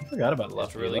Luffy I forgot about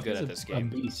Luffy. is really Luffy's good at this game. A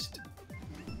beast.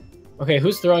 Okay,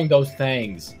 who's throwing those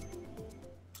things?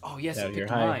 Oh, yes, Out it here.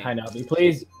 picked Hi, mine. hi, Navi.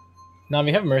 Please,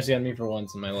 Navi, have mercy on me for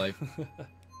once in my life.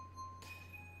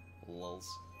 Lulz.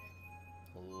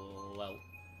 Lol.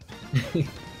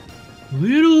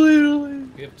 Little.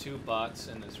 We have 2 bots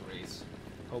in this race.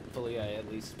 Hopefully, I at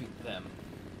least beat them.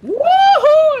 Woohoo!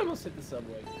 I almost hit the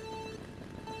subway.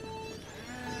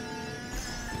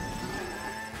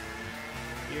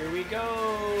 Here we go!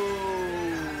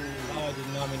 Oh, I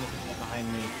did not mean to get behind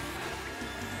me.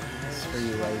 This is for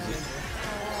you, Rosie.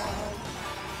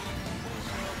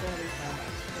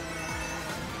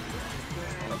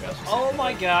 Oh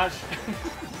my gosh!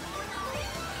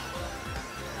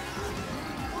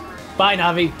 Bye,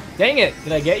 Navi. Dang it!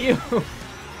 Did I get you? Ooh,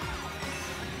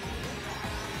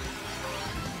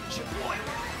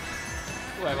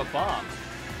 I have a bomb.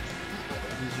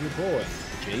 He's your boy,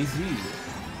 Jay-Z.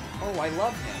 Oh, I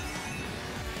love him.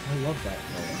 I love that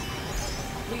fella.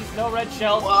 Please, no red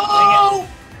shells. Whoa!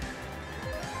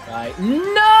 Bye.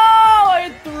 No! I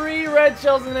had 3 red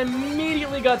shells and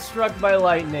immediately got struck by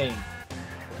lightning.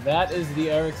 That is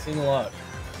the Erickson luck.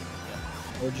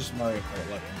 Or just Mario Kart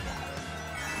luck.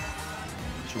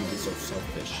 Should be so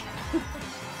selfish. We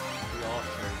all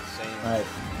share the same. Alright.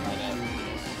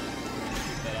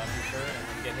 Shoot that off your shirt and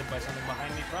then get hit by something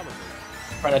behind me, probably.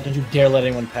 Alright, don't you dare let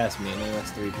anyone pass me. And then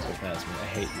lets 3 people pass me. I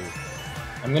hate you.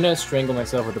 I'm gonna strangle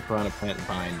myself with a piranha plant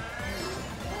vine.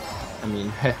 I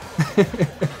mean,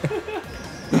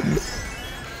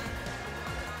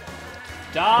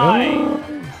 Die!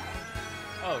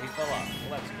 Oh, he fell off.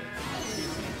 Well, that's good.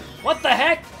 What the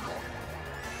heck?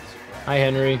 Hi,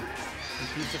 Henry. You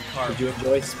piece of carp. Did you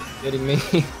enjoy spitting me?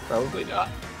 Probably not.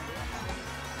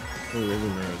 Ooh, really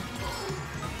rude.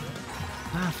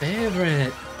 My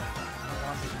favorite.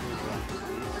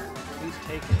 Please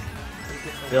take it. Take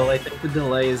it Bill, away. I think the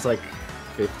delay is like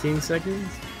 15 seconds.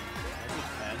 It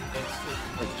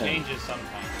Okay. changes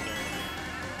sometimes.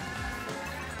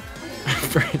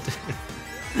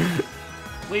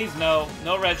 Please, no.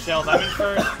 No red shells. I'm in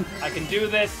first. I can do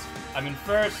this. I'm in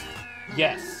first.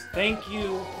 Yes. Thank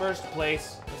you, first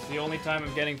place. It's the only time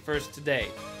I'm getting first today.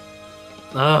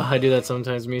 Oh, I do that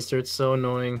sometimes, Meester. It's so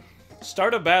annoying.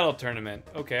 Start a battle tournament.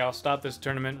 Okay, I'll stop this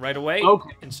tournament right away.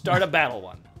 Okay. And start a battle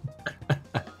one.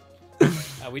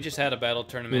 We just had a battle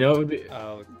tournament. You know, it would be...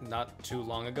 not too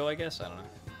long ago, I guess. I don't know.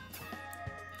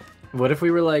 What if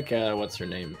we were like, what's her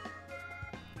name?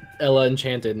 Ella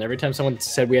Enchanted, and every time someone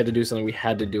said we had to do something, we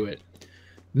had to do it.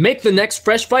 Make the next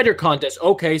Fresh Fighter contest.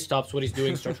 Okay, stops what he's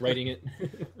doing, starts writing it.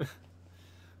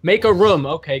 Make a room.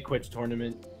 Okay, quits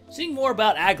tournament. Sing more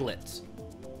about aglets.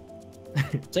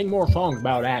 Sing more songs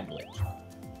about Aglet.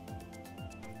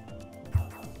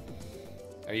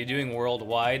 Are you doing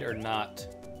worldwide or not?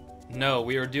 No,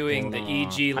 we are doing the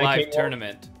EG I live can't-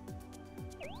 tournament.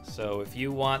 So if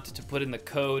you want to put in the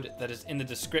code that is in the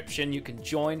description, you can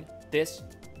join this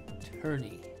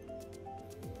tourney.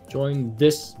 Join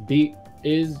this beat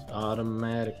is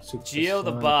automatic. Geo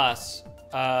the boss.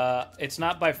 It's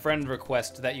not by friend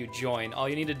request that you join. All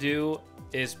you need to do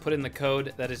is put in the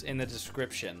code that is in the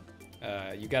description.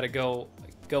 You gotta go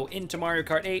into Mario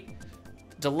Kart 8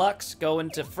 Deluxe, go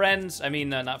into friends. I mean,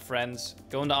 not friends.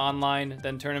 Go into online,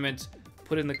 then tournaments.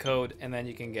 Put in the code, and then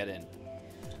you can get in.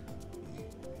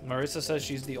 Marissa says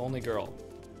she's the only girl.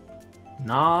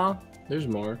 Nah, there's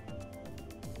more.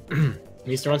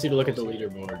 Meester wants you to look at the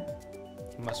leaderboard.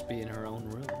 Must be in her own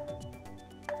room.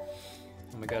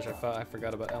 Oh my gosh, I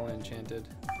forgot about Ella Enchanted.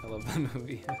 I love that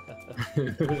movie.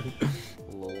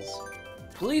 Lols.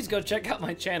 Please go check out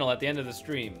my channel at the end of the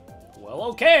stream. Well,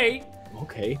 okay.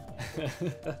 Okay.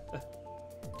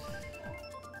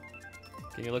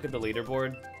 Can you look at the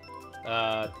leaderboard?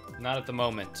 Not at the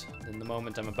moment. In the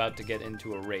moment, I'm about to get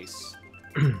into a race.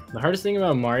 The hardest thing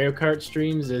about Mario Kart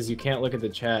streams is you can't look at the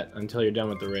chat until you're done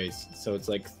with the race. So it's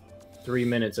like 3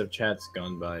 minutes of chat's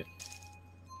gone by.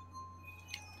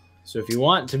 So if you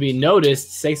want to be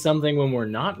noticed, say something when we're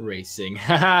not racing.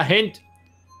 Haha, hint.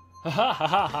 Ha ha ha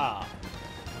ha ha.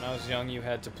 When I was young, you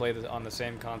had to play on the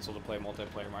same console to play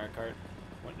multiplayer Mario Kart.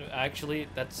 Actually,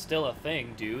 that's still a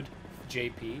thing, dude.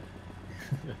 JP.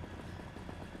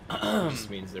 Just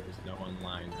means there was no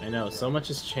online. I know, so much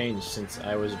has changed since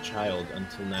I was a child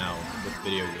until now with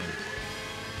video games.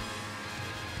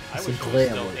 I wish there was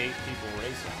still 8 people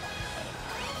racing.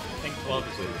 I think 12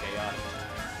 is too chaotic.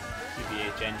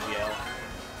 TBH, NGL.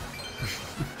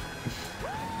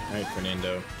 Alright,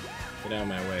 Fernando. Get out of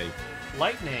my way.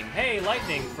 Lightning! Hey,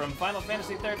 Lightning from Final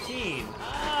Fantasy 13!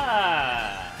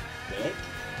 Ah! Okay.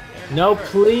 No,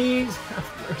 please! Have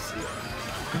mercy.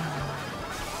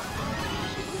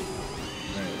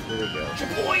 Alright, here we go.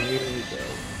 Here we go.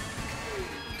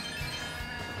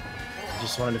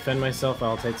 Just want to defend myself,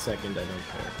 I'll take second, I don't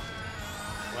care.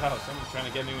 Wow, someone's trying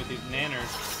to get me with these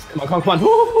nanners. Come on, come on, come on!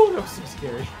 Woo! That was so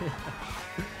scary.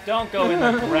 Don't go in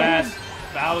the grass,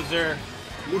 Bowser.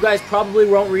 You guys probably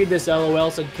won't read this, LOL,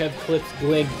 said Kev Clips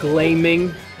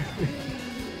glaming.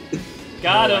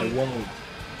 Got No, him. I won't.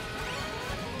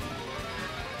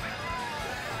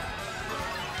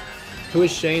 Who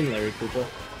is Shane, Larry Cooper?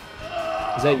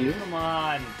 Is that you? Come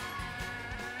on.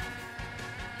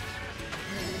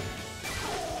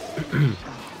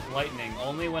 Lightning,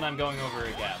 only when I'm going over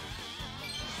a gap.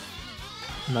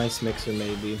 Nice mixer,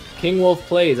 maybe. King Wolf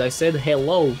plays. I said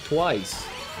hello twice.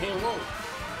 Hello.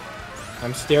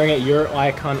 I'm staring at your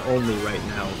icon only right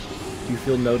now. Do you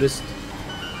feel noticed?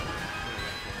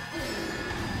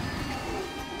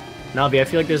 Navi, I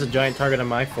feel like there's a giant target on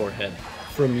my forehead.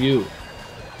 From you.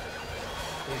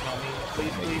 Please help me.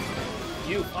 Please, please.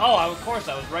 You. Oh, of course,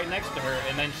 I was right next to her,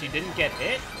 and then she didn't get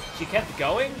hit? She kept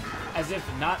going? As if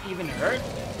not even hurt?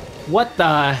 What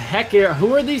the heck?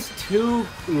 Who are these two,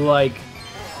 like,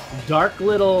 dark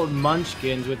little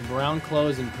munchkins with brown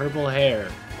clothes and purple hair?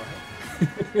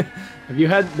 What? Have you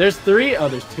had... There's 3? Oh,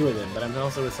 there's 2 of them, but I'm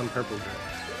also with some purple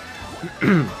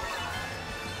girl.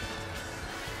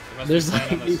 There's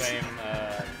like on the same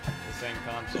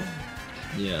console.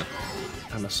 Yeah.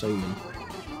 I'm assuming.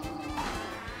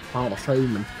 I'm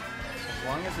assuming. As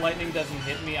long as lightning doesn't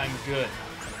hit me, I'm good.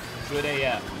 Good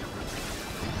AF.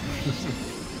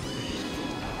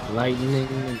 Lightning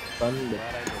and thunder.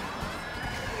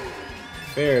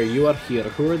 Fair, you are here.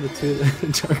 Who are the 2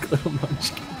 dark little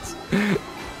munchkins?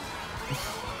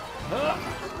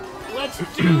 Let's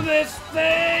do this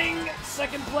thing!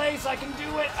 Second place, I can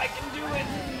do it, I can do it!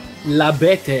 La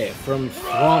Bête from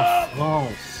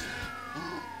France.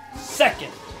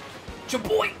 Second!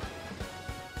 Chaboy!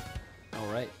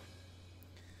 Alright.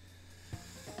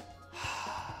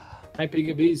 Hi,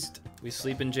 Piggy Beast. We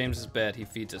sleep in James's bed, he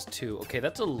feeds us too. Okay,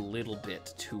 that's a little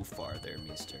bit too far there,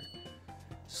 Meester.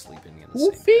 Sleeping in the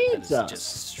Who same feeds bed. That is us?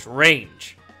 just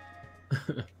strange.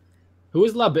 Who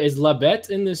is La Bête? Is La Bête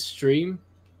in this stream?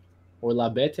 Or La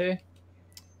Bête?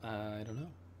 I don't know.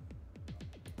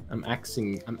 I'm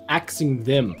axing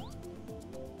them.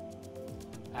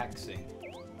 Axing.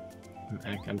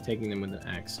 I'm taking them with an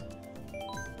axe.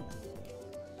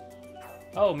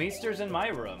 Oh, Meester's in my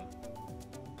room.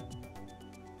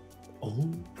 Oh.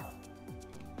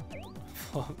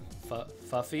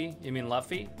 Fuffy? You mean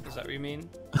Luffy? Is that what you mean?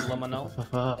 Lumano?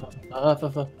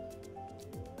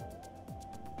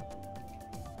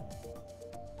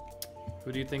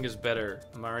 Who do you think is better?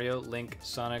 Mario, Link,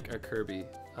 Sonic, or Kirby?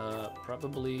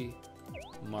 Probably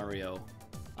Mario.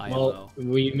 Well,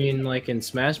 you mean like in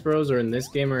Smash Bros. Or in this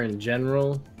game or in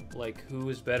general? Like, who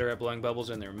is better at blowing bubbles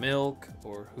in their milk?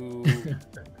 Or who...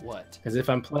 what? Because if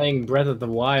I'm playing Breath of the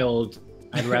Wild,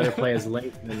 I'd rather play as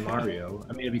Link than Mario.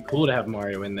 I mean, it'd be cool to have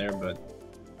Mario in there, but...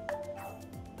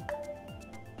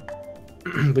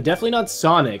 but definitely not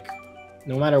Sonic,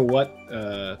 no matter what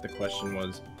the question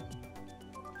was.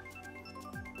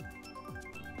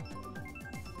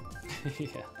 Yeah.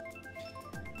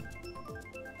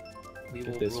 We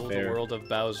will this rule fair. the world of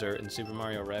Bowser in Super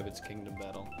Mario Rabbids Kingdom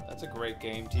Battle. That's a great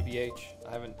game, TBH.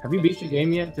 I haven't... Have you beat your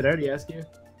game yet? Did I already ask you?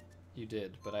 You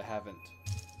did, but I haven't.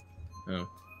 Oh.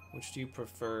 Which do you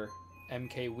prefer,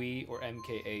 MK Wii or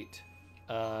MK8?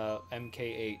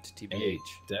 MK8, TBH. 8,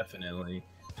 definitely.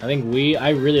 I think Wii, I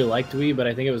really liked Wii, but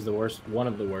I think it was the worst, one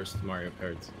of the worst Mario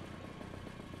Karts.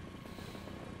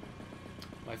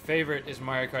 My favorite is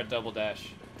Mario Kart Double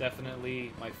Dash.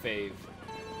 Definitely my fave.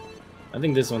 I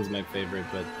think this one's my favorite,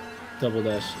 but Double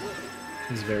Dash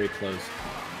is very close.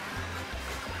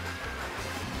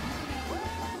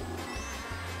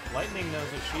 Lightning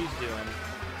knows what she's doing.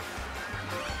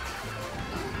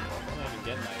 I'm not even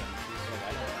getting items. She's like, I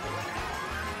don't know.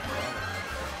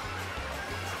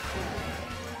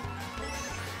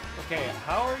 Okay,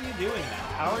 how are you doing that?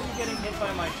 How are you getting hit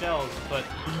by my shells, but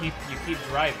you keep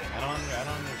driving? I don't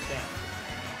understand.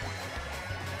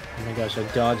 Oh my gosh, I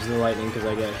dodged the lightning because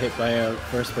I got hit by a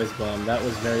first place bomb. That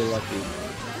was very lucky.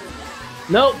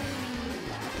 Nope!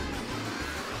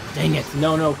 Dang it.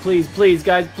 No, no, please, please,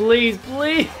 guys, please,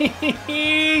 please!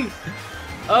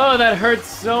 Oh, that hurts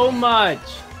so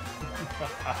much!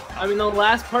 I'm in the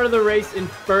last part of the race in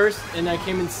first, and I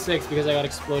came in sixth because I got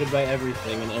exploded by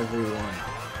everything and everyone.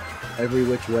 Every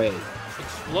which way.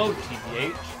 Explode,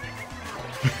 TBH.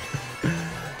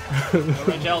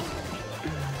 Orange else.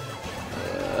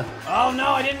 Oh no,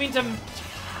 I didn't mean to.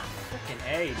 Freaking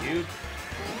A, dude.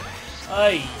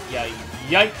 Ay, yay,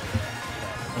 yay.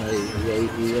 Ay. Okay,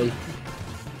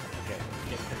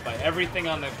 get hit by everything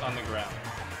on the ground.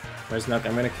 Where's Nuck?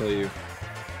 I'm gonna kill you.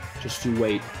 Just you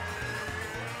wait.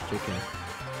 Okay.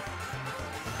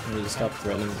 I'm gonna stop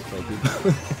threatening to kill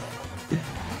people.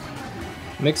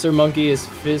 Mixer Monkey is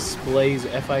Fizz Blaze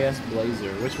FIS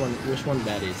Blazer. Which one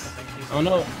that is? Oh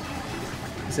no.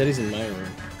 He said he's in my room.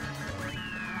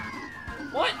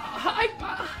 What?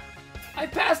 I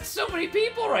passed so many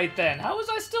people right then. How was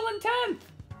I still in 10th?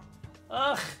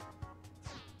 Ugh.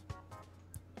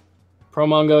 Pro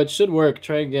Mongo, it should work.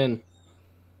 Try again.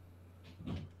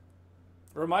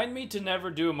 Remind me to never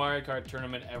do a Mario Kart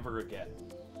tournament ever again.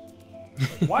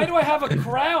 Why do I have a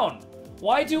crown?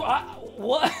 Why do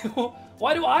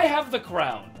I have the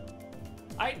crown?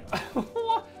 I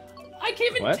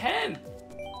came in 10th.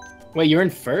 Wait, you're in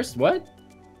first? What?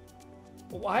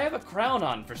 Well, I have a crown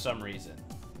on for some reason.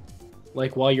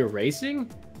 Like while you're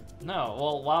racing? No,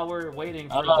 well, while we're waiting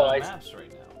for the maps right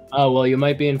now. Oh, well, you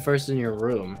might be in first in your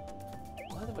room.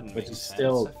 Well, that wouldn't Which make is sense.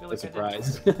 still I feel a like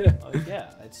surprise. Oh,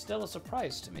 yeah, it's still a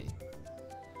surprise to me.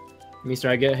 Mister,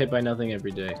 I get hit by nothing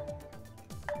every day.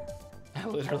 I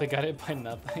literally got hit by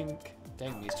nothing.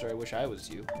 Dang, Mister, I wish I was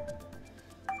you.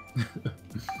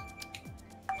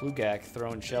 Plugak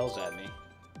throwing shells at me.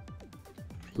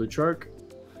 Blue Shark.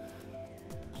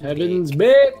 Heaven's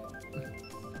bit.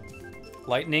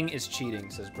 Lightning is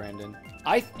cheating, says Brandon.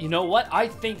 You know what? I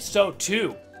think so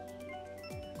too.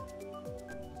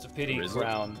 It's a pity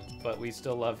crown, but we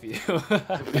still love you.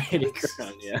 Pity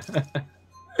crown, yeah.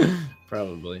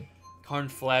 Probably. Karn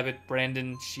Flabbit,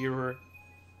 Brandon Shearer.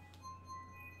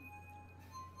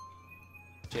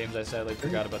 James, I sadly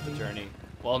forgot about the journey.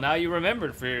 Well, now you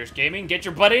remembered, Furious Gaming. Get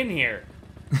your butt in here.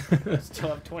 Still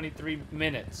have 23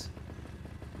 minutes.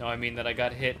 No, I mean that I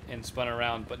got hit and spun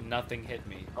around, but nothing hit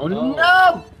me. Oh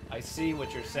no! I see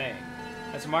what you're saying.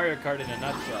 That's Mario Kart in a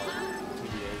nutshell.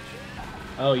 TBH.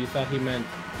 Oh, you thought he meant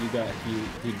he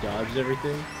dodged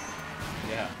everything?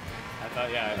 Yeah. I thought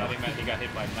he meant he got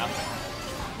hit by nothing.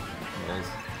 Yes.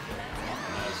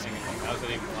 I was thinking, like, how's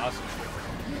it even possible?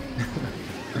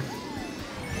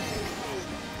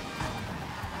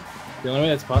 The only way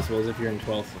that's possible is if you're in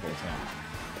 12th the whole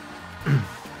time.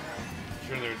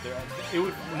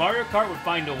 Sure, Mario Kart would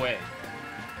find a way.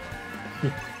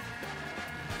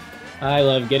 I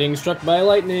love getting struck by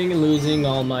lightning and losing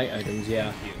all my items,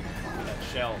 yeah. Thank you. That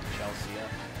shell, Chelsea.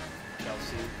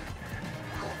 Chelsea?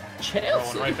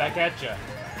 Throwing right back at you.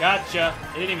 Gotcha.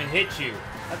 It didn't even hit you.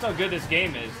 That's how good this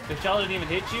game is. The shell didn't even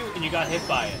hit you, and you got hit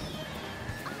by it.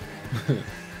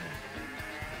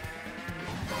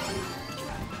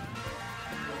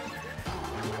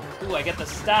 Ooh, I get the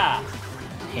star.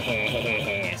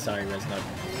 Sorry, Resnug.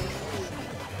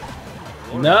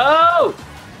 No!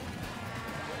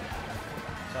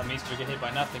 Saw Meester get hit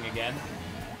by nothing again.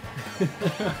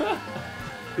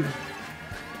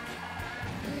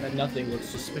 That nothing looks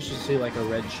suspiciously like a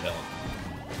red shell.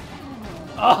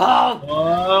 Oh!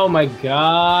 Oh my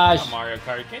gosh! Oh, Mario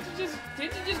Kart, can't you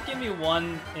just give me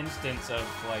one instance of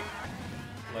like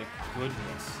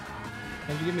goodness?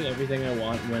 Can't you give me everything I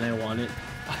want when I want it?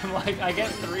 I'm like, I get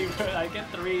three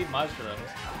mushrooms,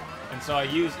 and so I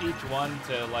use each one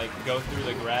to like go through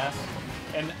the grass.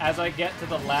 And as I get to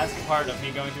the last part of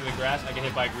me going through the grass, I get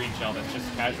hit by a green shell that's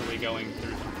just casually going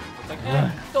through. It's like,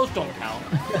 those don't count.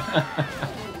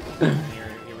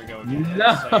 Here we go again.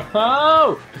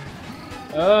 No!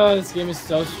 Oh, this game is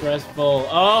so stressful.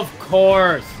 Of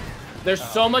course! There's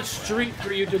so much street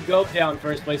for you to go down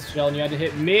first place, Shell, and you had to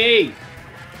hit me!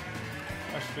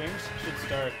 Our streams should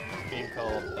start being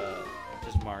called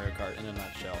just Mario Kart in a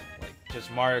nutshell. Like, just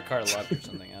Mario Kart Love or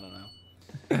something, I don't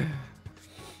know.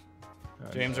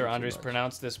 James or Andres,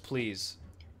 pronounce this, please.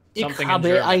 Something in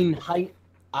German.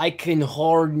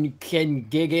 Eichenhorn ken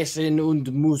gegessen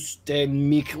und musste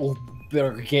mich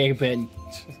übergeben.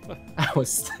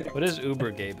 What is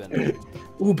Ubergeben?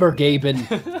 Ubergeben.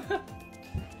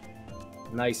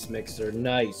 Nice, Mixer,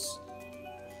 nice.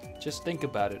 Just think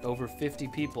about it. Over 50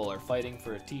 people are fighting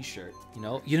for a T-shirt.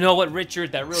 You know what,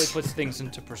 Richard? That really puts things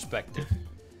into perspective.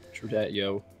 True that,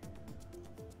 yo.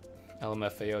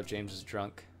 LMFAO, James is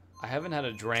drunk. I haven't had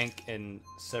a drink in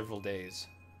several days.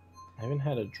 I haven't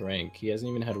had a drink. He hasn't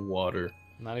even had water.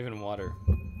 Not even water.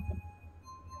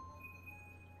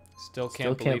 Still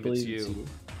can't believe it's you.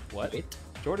 What? Wait.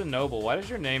 Jordan Noble. Why does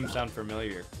your name sound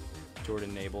familiar?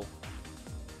 Jordan Noble.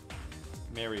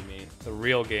 Marry me. The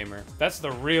real gamer. That's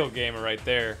the real gamer right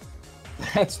there.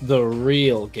 That's the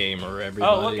real gamer,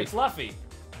 everybody. Oh, look, it's Luffy.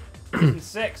 He's in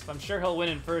 6th. I'm sure he'll win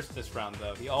in 1st this round,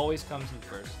 though. He always comes in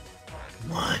 1st.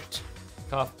 What?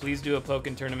 Cough, please do a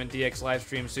Pokken Tournament DX live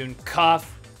stream soon.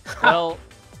 Cough. Well,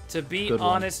 to be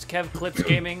honest, Kev Clips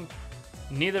Gaming,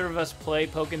 neither of us play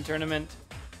Pokken Tournament.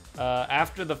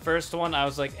 After the first one, I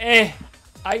was like,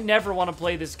 I never want to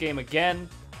play this game again.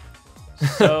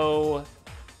 So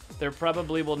there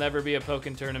probably will never be a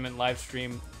Pokken Tournament live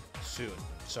stream soon.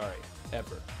 Sorry,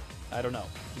 ever. I don't know.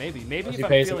 Maybe if I'm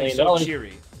feeling so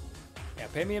cheery. Yeah,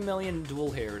 pay me $1 million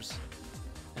dual hairs,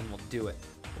 and we'll do it.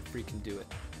 We'll freaking do it.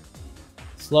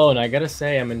 Sloan, I gotta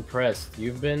say, I'm impressed.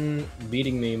 You've been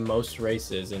beating me most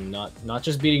races, and not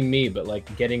just beating me, but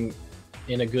like getting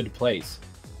in a good place.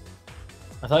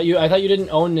 I thought you didn't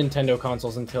own Nintendo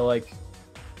consoles until like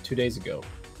 2 days ago.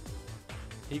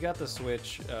 He got the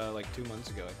Switch like 2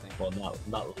 months ago, I think. Well,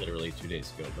 not literally 2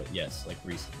 days ago, but yes, like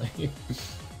recently.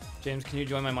 James, can you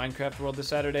join my Minecraft world this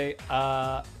Saturday?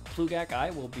 Plugak,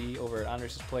 I will be over at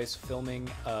Andres' place filming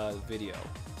a video.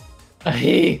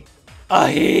 Ahi!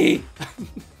 Ahi!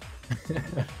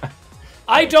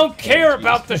 I don't care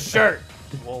about the shirt!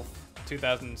 Wolf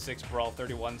 2006 Brawl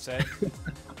 31 said.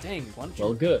 Dang, why don't you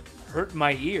Well, good. hurt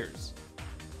my ears?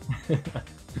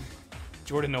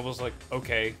 Jordan Noble's like,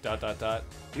 okay, ...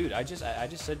 Dude, I just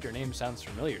said your name sounds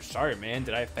familiar. Sorry, man.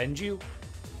 Did I offend you?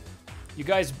 You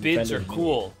guys, bids are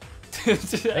cool.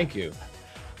 Thank you.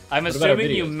 I'm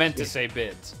assuming you meant to say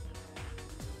bids.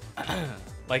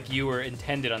 Like you were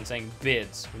intended on saying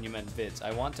bids when you meant vids.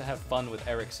 I want to have fun with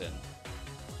Erickson.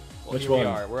 Well, Which here one? we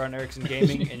are. We're on Erickson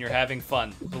Gaming, and you're having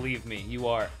fun. Believe me, you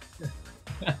are.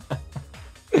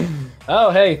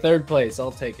 Oh, hey, 3rd place.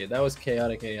 I'll take it. That was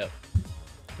chaotic AF.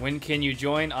 When can you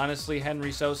join? Honestly,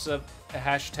 Henry Sosa,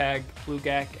 hashtag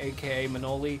Plugak, aka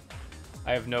Manoli.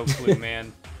 I have no clue,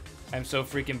 man. I'm so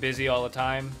freaking busy all the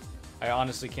time. I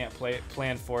honestly can't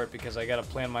plan for it because I gotta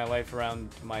plan my life around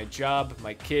my job,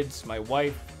 my kids, my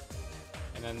wife,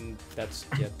 and then that's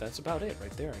about it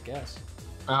right there, I guess.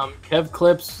 Kev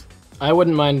Clips, I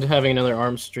wouldn't mind having another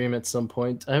ARMS stream at some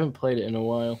point. I haven't played it in a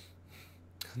while.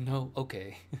 No,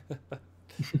 okay.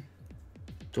 Do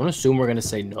you want to assume we're gonna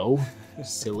say no?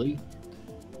 Silly.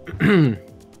 All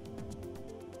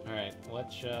right,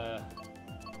 which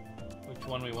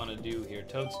one we want to do here?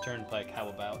 Toad's Turnpike. How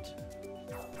about?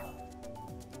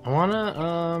 I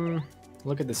wanna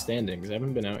look at the standings. I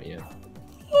haven't been out yet.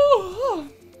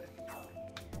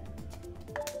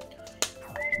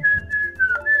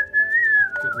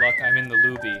 Good luck. I'm in the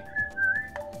looby.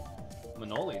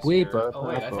 Manoli's here. Oh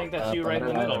wait, I think that's you right in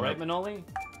the middle, right, Manoli?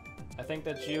 I think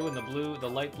that's you in the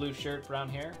light blue shirt, brown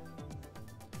hair.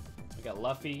 We got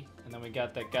Luffy, and then we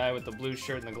got that guy with the blue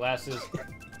shirt and the glasses.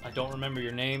 I don't remember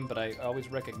your name, but I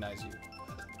always recognize you.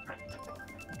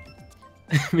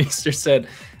 Meester said,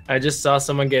 I just saw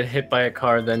someone get hit by a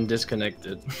car, then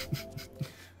disconnected.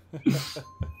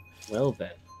 Well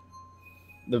then.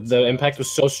 The impact was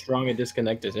so strong it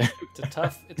disconnected him. It's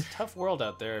a tough world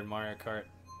out there in Mario Kart.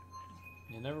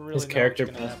 You never really His know character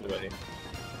what's gonna passed happen. away.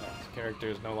 Yeah, his character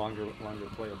is no longer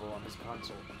playable on his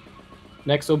console.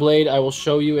 Nexoblade, I will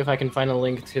show you if I can find a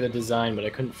link to the design, but I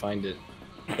couldn't find it.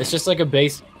 It's just like a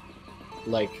base,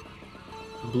 like,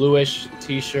 bluish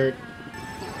t-shirt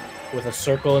with a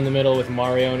circle in the middle with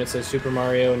Mario, and it says Super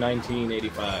Mario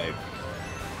 1985. Yep.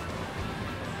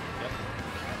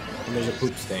 And there's a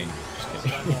poop stain. Just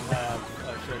This kidding. one will have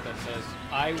a shirt that says,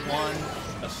 I won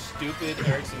a stupid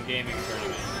Erickson Gaming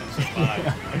tournament and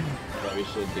survived. Probably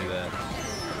should do that.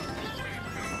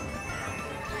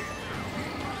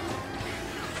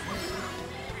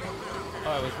 Oh,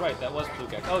 I was right. That was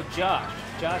Plugak. Oh, Josh.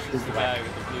 Josh is the guy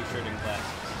with the blue shirt and glasses.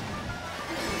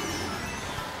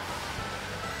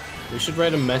 We should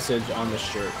write a message on the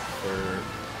shirt for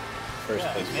first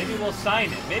Yeah, place. maybe we'll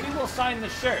sign it. Maybe we'll sign the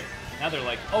shirt. Now they're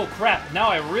like, oh crap, now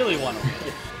I really want to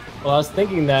win. Well, I was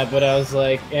thinking that, but I was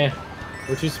like,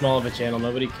 we're too small of a channel.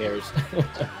 Nobody cares.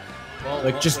 Well,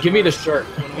 like, just give me the shirt.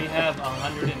 When we have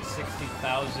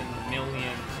 160,000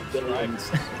 million subscribers,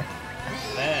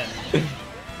 then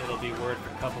it'll be worth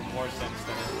a couple more cents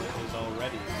than it is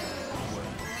already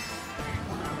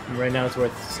worth. Right now it's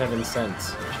worth 7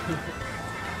 cents.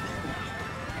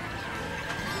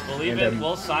 Believe it,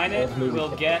 we'll sign it.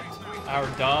 We'll get our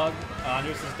dog,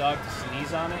 Andres' dog, to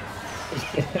sneeze on it.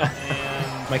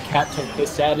 And my cat to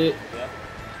piss at it. Yep.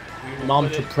 Mom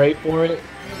to pray for it.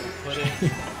 Put it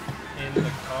in the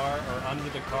car or under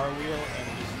the car wheel and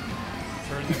just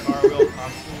turn the car wheel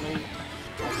constantly,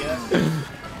 I guess.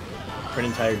 For an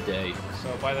entire day. So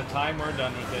by the time we're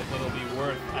done with it, it'll be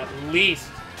worth at least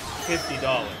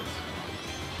 $50.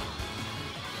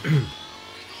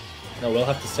 No, we'll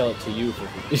have to sell it to you for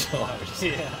 $50.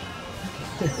 Yeah.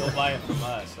 You'll buy it from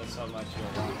us. That's how much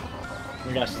you'll want. Oh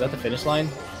my gosh, is that the finish line?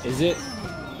 Is it?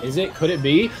 Is it? Could it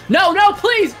be? No, no,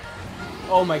 please!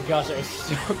 Oh my gosh, I was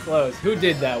so close. Who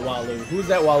did that, Walu? Who's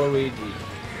that Waluigi?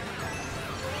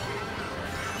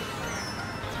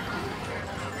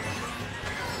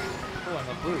 Oh, I'm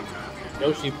a blue.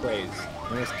 Yoshi plays. I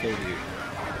almost killed you.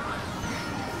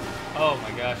 Oh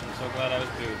my gosh, I'm so glad I was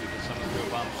booed because someone threw a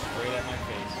bomb straight at my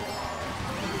face.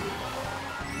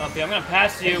 Luffy, I'm gonna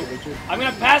pass you. I'm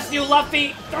gonna pass you,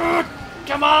 Luffy! Ugh,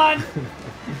 come on!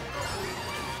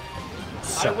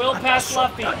 I will pass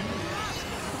Luffy.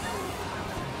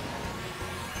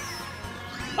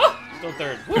 Oh, still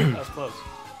third. Woo, that was close.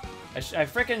 I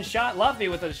frickin' shot Luffy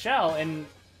with a shell, and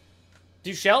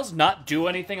do shells not do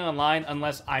anything online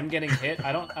unless I'm getting hit?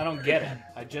 I don't get it.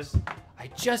 I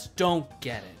just don't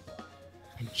get it.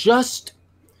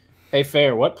 Hey,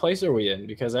 Fair, what place are we in?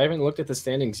 Because I haven't looked at the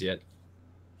standings yet.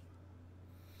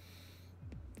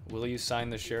 Will you sign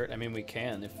the shirt? I mean, we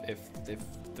can if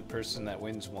the person that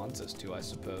wins wants us to, I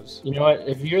suppose. You know what?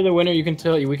 If you're the winner, you can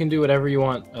tell you we can do whatever you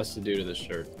want us to do to this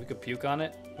shirt. We could puke on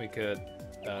it. We could.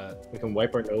 We can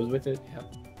wipe our nose with it.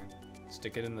 Yep.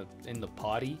 Stick it in the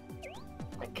potty.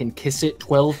 I can kiss it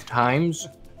 12 times.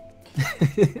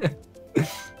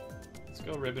 Let's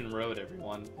go Ribbon Road,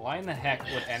 everyone. Why in the heck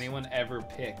would anyone ever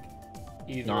pick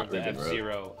either Not of the Ribbon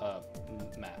F-Zero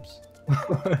maps?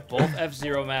 Both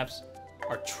F-Zero maps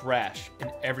are trash,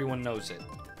 and everyone knows it.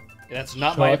 That's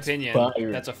not my opinion.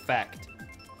 Fired. That's a fact.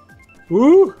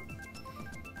 Woo!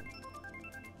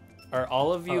 Are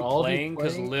all of you playing?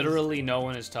 Because literally no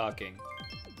one is talking.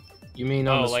 You mean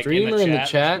on the like stream or in the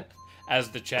chat? As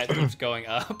the chat keeps going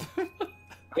up. I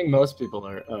think most people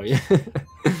are. Oh, yeah.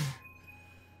 The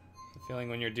feeling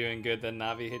when you're doing good, then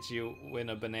Navi hits you, win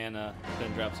a banana,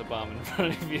 then drops a bomb in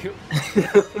front of you.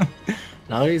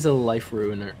 Navi's a life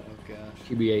ruiner. Oh, gosh.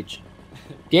 QBH.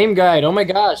 Game Guide. Oh, my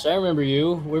gosh. I remember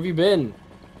you. Where have you been?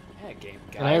 Yeah, Game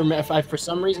Guide. And I remember, for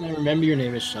some reason, I remember your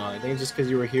name is Sean. I think it's just because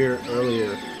you were here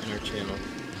earlier in our channel.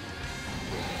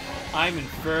 I'm in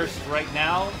first right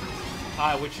now,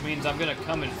 which means I'm going to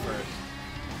come in first.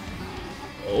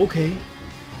 Okay.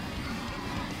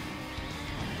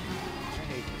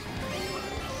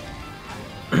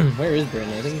 Where is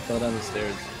Brandon? I think he fell down the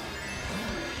stairs.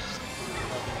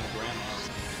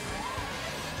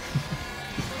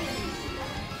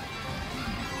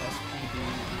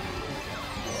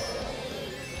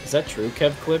 Is that true,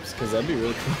 Kev Clips? Because that'd be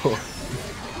really cool.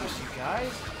 Gosh, you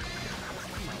guys.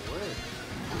 Oh my word.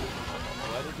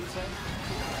 What did he say?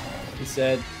 He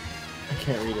said, I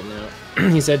can't read it now.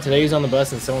 He said today he was on the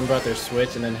bus and someone brought their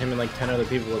Switch and then him and like 10 other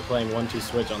people were playing 1-2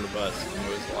 Switch on the bus and it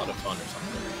was a lot of fun or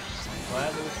something. I'm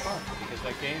glad it was fun because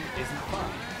that game isn't fun.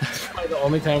 That's probably the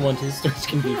only time 1-2 Switch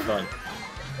can be fun.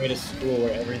 Way to school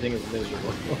where everything is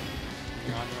miserable.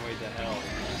 You're on your way to hell.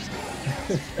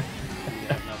 You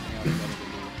have nothing else better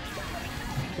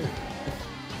to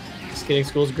do. Just kidding,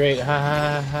 school's great. Ha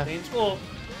ha ha. Stay in school.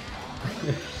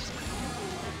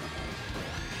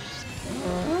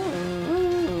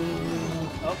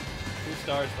 Oh, 2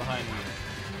 stars behind me.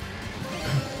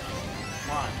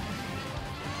 Come on.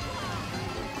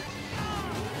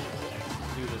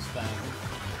 Do this thing.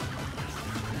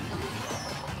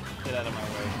 Get out of my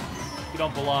way. You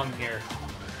don't belong here.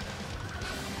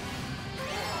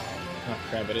 Oh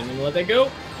crap, I didn't even let that go.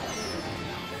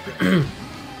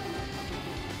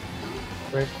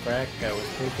 Frick, frack, I was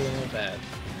thinking of that.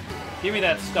 Give me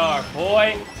that star,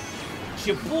 boy. It's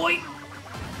your boy.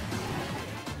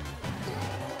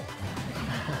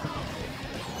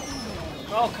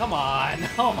 Oh, come on.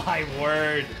 Oh, my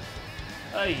word.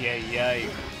 Ay, ay, ay.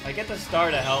 I get the star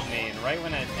to help me, and right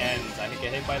when it ends, I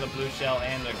get hit by the blue shell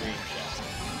and the green shell.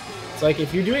 It's like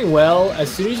if you're doing well, as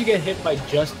soon as you get hit by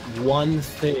just one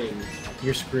thing,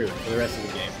 you're screwed for the rest of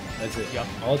the game. That's it. Yep.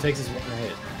 All it takes is one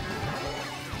hit.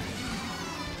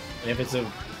 And if it's a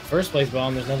first place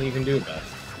bomb, there's nothing you can do about it.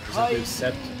 You just have to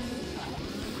accept.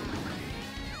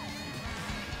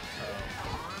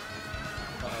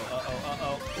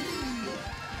 Uh-oh.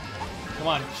 Come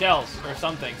on, shells or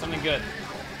something. Something good.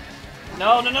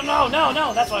 No.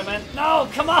 That's what I meant. No,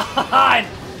 come on!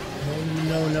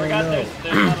 No. Forgot there's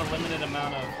not a limited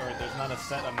amount of, or there's not a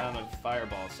set amount of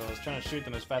fireballs, so I was trying to shoot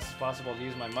them as fast as possible to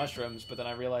use my mushrooms, but then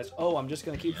I realized, oh, I'm just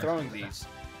gonna keep throwing these.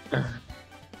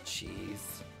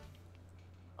 Jeez.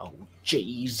 Oh,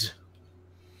 jeez.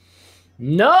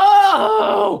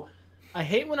 No! I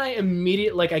hate when I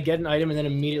I get an item and then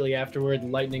immediately afterward,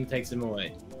 lightning takes him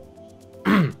away.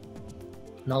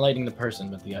 Not lightning the person,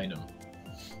 but the item.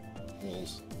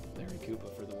 Rules. Larry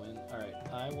Koopa for the win. Alright,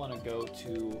 I want to go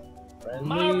to Friendlies.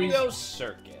 Mario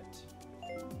Circuit.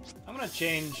 I'm gonna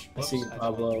change. I see whoops,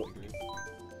 Pablo.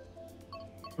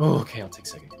 Oh, okay, I'll take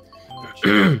second. I'm gonna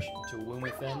change to Win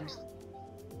Within.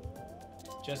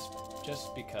 Just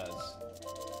because.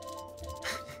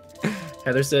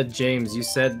 Heather said, James, you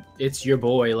said it's your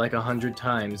boy like 100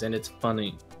 times, and it's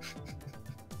funny.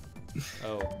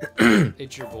 Oh,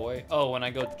 it's your boy. Oh, when I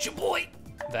go, your boy.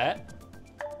 That.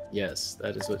 Yes,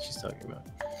 that is what she's talking about.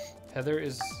 Heather,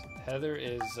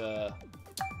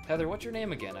 what's your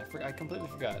name again? I completely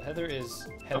forgot. Heather is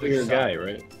Heather's You're a son, guy,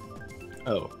 right?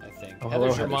 Oh. I think. Oh,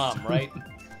 Heather's hello, your Heather. mom, right?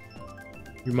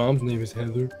 Your mom's name is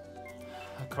Heather.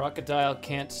 A crocodile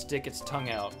can't stick its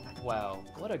tongue out. Wow,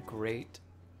 what a great.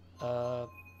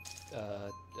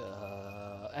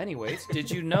 Anyways,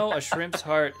 did you know a shrimp's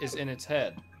heart is in its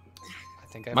head? I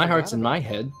think I My forgot heart's in about my that.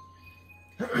 head.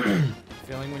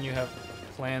 Feeling when you have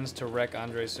plans to wreck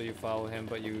Andre, so you follow him,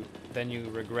 but then you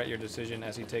regret your decision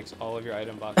as he takes all of your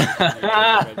item boxes and your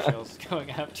red shells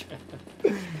going after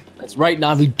him. That's right,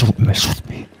 Navi. Don't mess with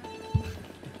me.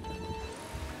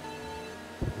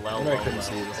 Well, I couldn't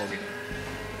say the whole game.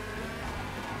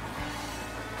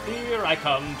 Here I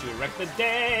come to wreck the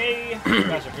day.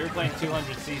 Gosh, if you're playing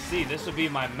 200cc, this would be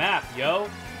my map, yo.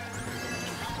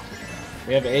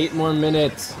 We have 8 more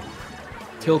minutes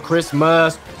till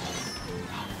Christmas.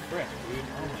 Frick, dude.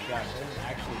 Oh my gosh, I didn't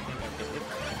actually think I could hit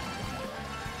that.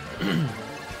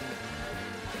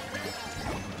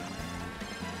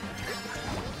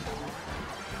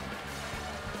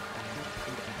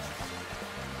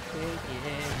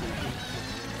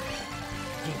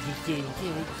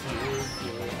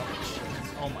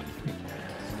 Oh my freaking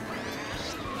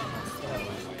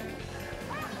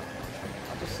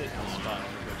I'll just sit in this spot and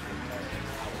go to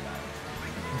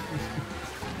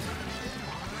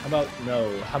How about no?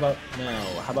 How about now?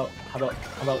 How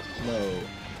about no?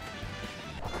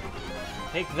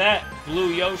 Take that, Blue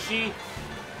Yoshi!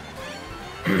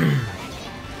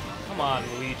 Come on,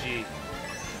 Luigi.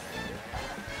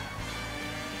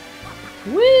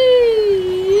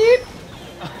 Whee!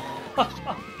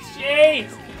 Jeez!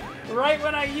 Right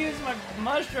when I used my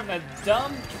mushroom, that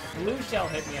dumb blue shell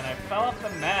hit me and I fell off the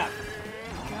map.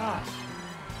 Gosh.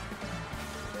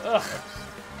 Ugh.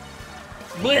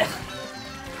 Blech.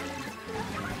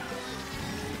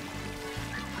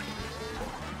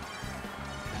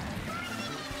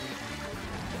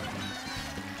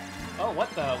 Oh, what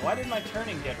the? Why did my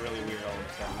turning get really weird all of a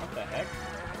sudden? What the heck?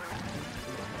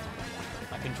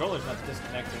 My controller's not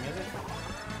disconnecting, is it?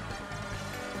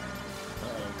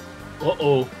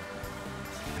 Uh-oh.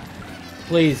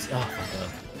 Please. Oh, my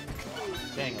God.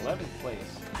 Dang, 11th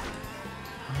place.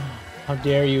 How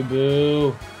dare you,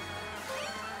 Boo?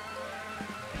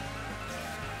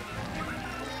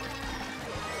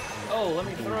 Oh, let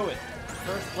me throw it.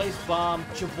 First place bomb,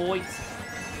 Chavoit.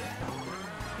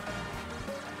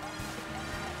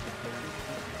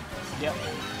 Yep,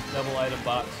 double item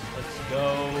box. Let's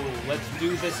go. Let's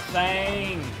do this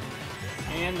thing.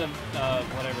 And the,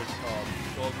 whatever it's called.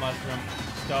 Gold mushroom,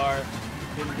 star.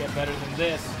 Didn't get better than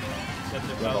this. Except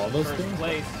if I all was those first things?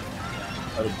 place.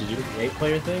 Oh, did you do the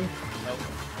 8-player thing? Nope.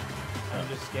 I'm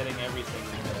just getting everything.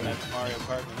 That's Mario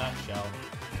Kart in a nutshell.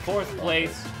 4th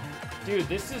place. Dude,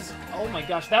 this is... Oh my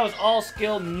gosh, that was all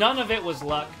skill. None of it was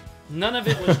luck. None of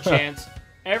it was chance.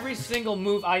 Every single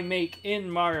move I make in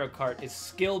Mario Kart is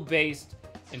skill-based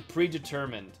and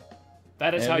predetermined.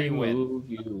 That is how you win. Every move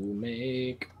you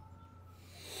make.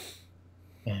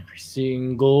 Every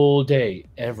single day.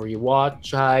 Every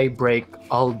watch I break,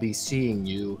 I'll be seeing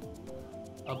you.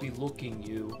 I'll be looking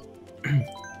you.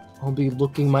 I'll be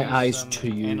looking my Do eyes some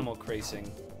to you. Animal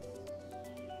Crossing.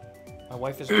 My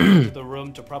wife is going into the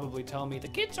room to probably tell me the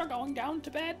kids are going down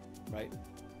to bed. Right?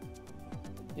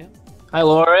 Yeah. Hi,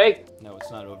 Lori. No,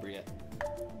 it's not over yet.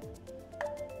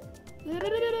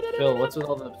 Phil, what's with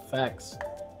all the facts?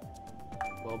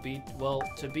 Well,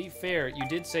 to be fair, you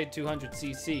did say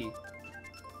 200cc.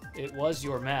 It was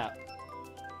your map.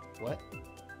 What?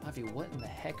 Avi, what in the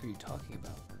heck are you talking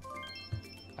about?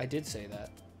 I did say that.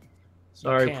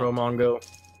 Sorry, can't. Pro Mongo.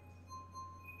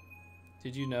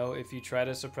 Did you know if you try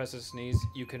to suppress a sneeze,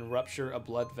 you can rupture a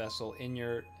blood vessel in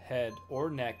your head or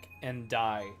neck and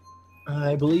die?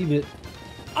 I believe it.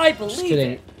 I Just believe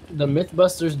kidding. it. The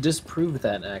Mythbusters disproved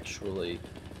that, actually.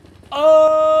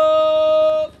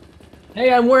 Oh!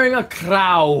 Hey, I'm wearing a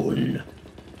crown!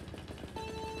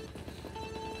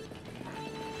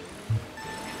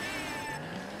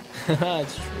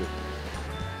 That's true.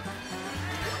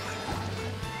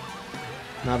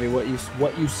 Navi, what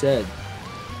you said.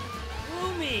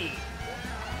 Gloomy.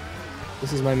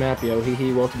 This is my map, yo. Hee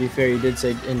hee. Well, to be fair, you did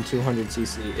say in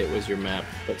 200cc it was your map,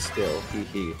 but still, hee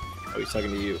hee. Oh, he's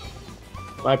talking to you.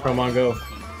 Bye, Promongo.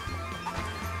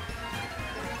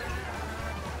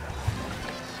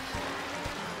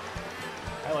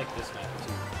 I like this map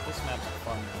too. This map's a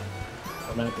fun one.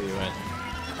 What map are you at?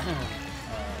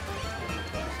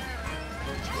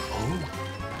 Oh.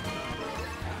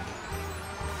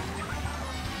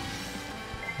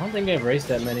 I don't think I've raced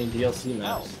that many DLC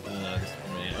maps.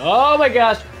 Oh my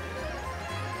gosh!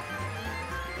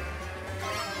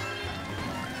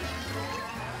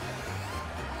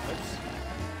 Oops.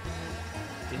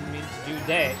 Didn't mean to do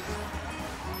that.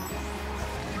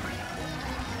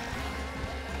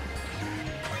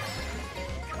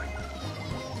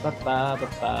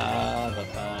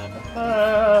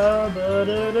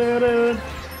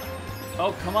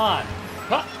 Oh, come on.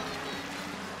 Huh.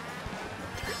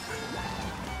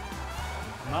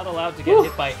 I'm not allowed to get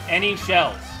hit by any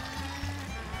shells.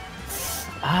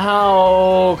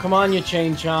 Ow! Come on, you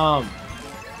chain chomp!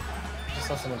 Just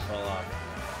saw someone fall off.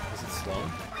 Is it slow?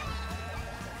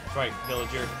 That's right,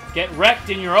 villager. Get wrecked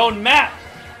in your own map!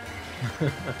 2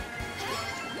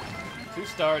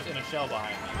 stars and a shell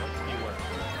behind me. What could be worse?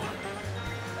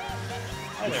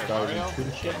 Hi there, stars and Mario. 2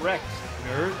 Get shells. wrecked,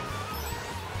 nerd.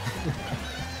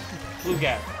 Blue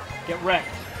Gap. Get wrecked.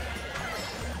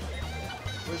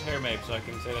 Where's Hairmape so I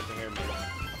can say that to Hairmape?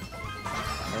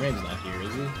 Mermaid's not here,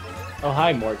 is he? Oh,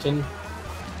 hi, Morton.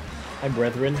 Hi,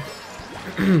 brethren.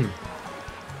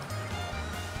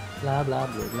 Blah, blah,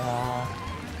 blah, blah.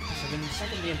 I've been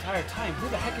second the entire time. Who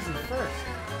the heck is in first?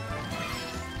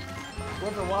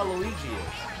 Whoever Waluigi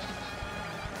is.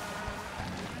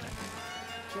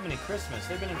 Too many Christmas.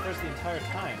 They've been in first the entire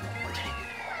time.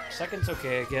 Second's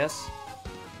okay, I guess.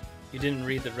 You didn't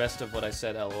read the rest of what I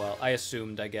said, lol. I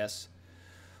assumed, I guess.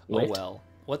 What? Oh well.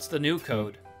 What's the new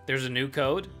code? There's a new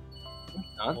code?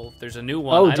 Huh? Well, if there's a new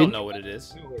one, Oh, I don't didn't know what it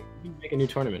is. No, wait, you didn't make a new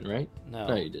tournament, right? No.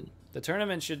 No, you didn't. The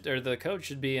tournament should, or the code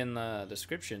should be in the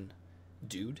description,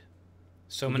 dude.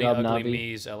 So Good many job, ugly Navi.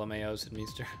 me's, LMAOs, and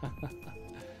Meester.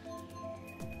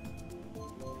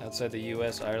 Outside the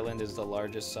U.S., Ireland is the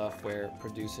largest software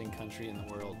producing country in the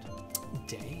world.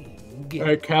 Dang.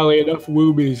 Alright, Callie, enough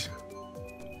woobies.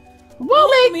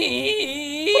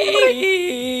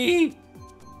 Me.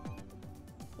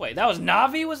 Wait, that was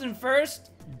Navi was in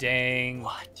first? Dang.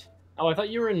 What? Oh, I thought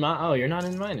you were in mine. Oh, you're not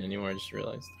in mine anymore, I just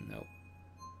realized. Nope.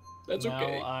 That's now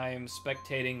okay. I'm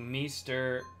spectating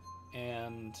Meester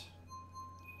and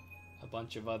a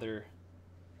bunch of other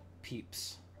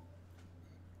peeps.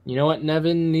 You know what,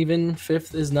 Nevin? Even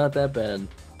 5th is not that bad.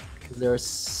 Because there are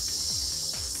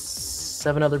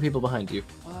 7 other people behind you.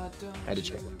 I had to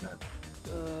check that.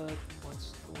 What's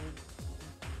the word?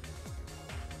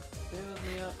 Build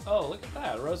me up. Oh, look at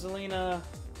that. Rosalina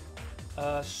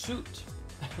suit.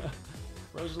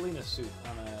 Rosalina suit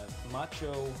on a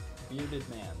macho bearded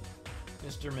man.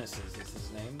 Mr. Mrs. is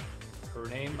his name. Her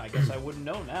name, I guess I wouldn't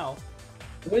know now.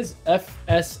 What is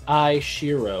FSI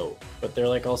Shiro? But they're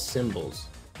like all symbols.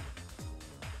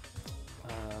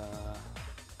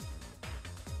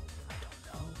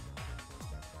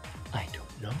 I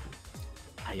don't know.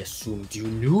 I assumed you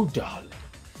knew, darling.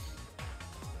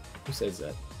 Who says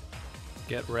that?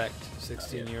 Get wrecked.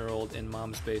 16-year-old in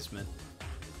mom's basement.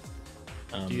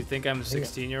 Do you think I'm a think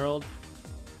 16-year-old?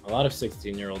 A lot of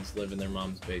 16-year-olds live in their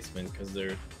mom's basement because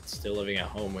they're still living at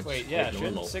home, which Wait, is yeah, quite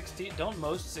normal. don't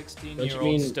most mean-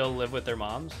 16-year-olds still live with their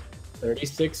moms?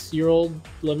 36-year-old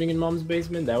living in mom's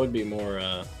basement? That would be more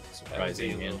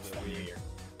surprising little and bit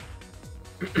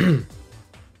funnier.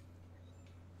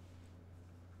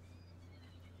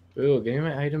 Ooh, give me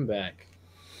my item back.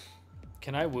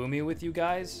 Can I woo me with you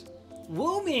guys?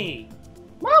 Woo me!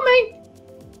 Mommy!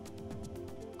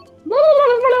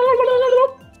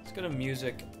 Let's go to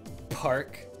Music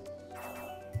Park.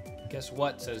 Guess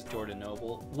what, says Jordan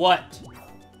Noble. What?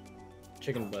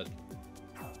 Chicken butt.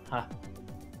 Ha.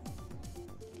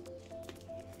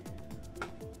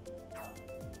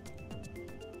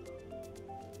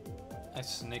 I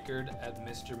snickered at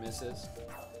Mr. Mrs.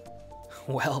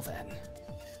 Well then.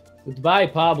 Goodbye,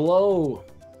 Pablo.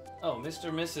 Oh,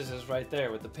 Mr. Mrs. is right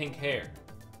there with the pink hair.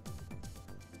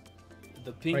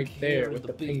 The pink Right hair there with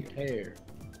the pink beard. hair.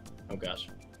 Oh gosh.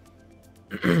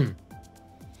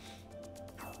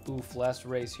 Oof, last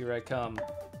race, here I come.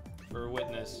 For a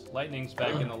witness. Lightning's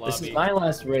back in the lobby. This is my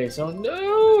last race. Oh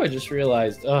no! I just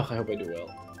realized. Oh, I hope I do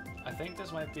well. I think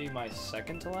this might be my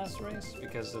second to last race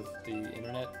because of the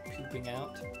internet pooping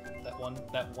out that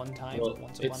one time. Well,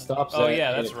 once it upon a- stops Oh at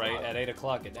yeah, 8 that's o'clock. right. At 8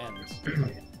 o'clock it ends.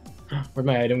 Where'd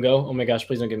my item go? Oh my gosh,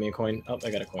 please don't give me a coin. Oh,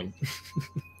 I got a coin.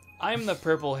 I'm the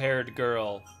purple-haired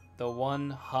girl, the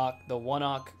one-hawk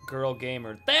girl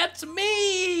gamer. That's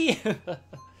me.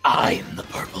 I am the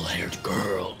purple-haired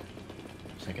girl.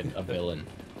 It's like a villain.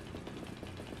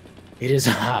 It is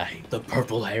I, the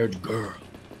purple-haired girl.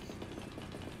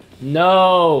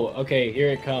 No! Okay, here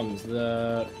it comes.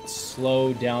 The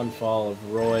slow downfall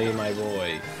of Roy, my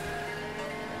boy.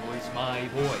 Always my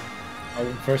boy. I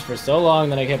went first for so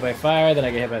long, then I get hit by fire, then I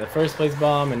get hit by the first place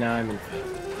bomb, and now I'm in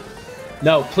fifth.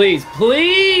 No, please,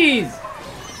 please!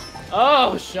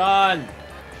 Oh, Sean!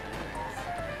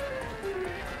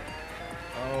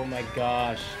 Oh my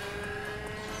gosh.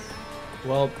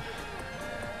 Well,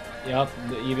 yep,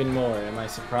 even more. Am I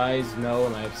surprised? No.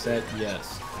 Am I upset?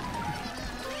 Yes.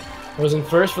 I was in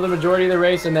first for the majority of the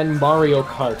race, and then Mario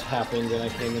Kart happened, and I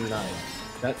came in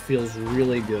ninth. That feels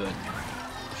really good.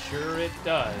 Sure it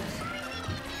does.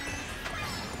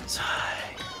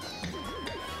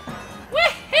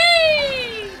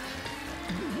 Whee!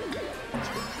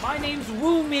 My name's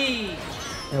Woomy.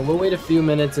 And we'll wait a few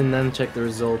minutes and then check the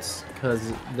results,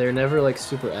 because they're never, like,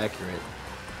 super accurate.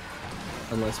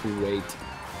 Unless we wait.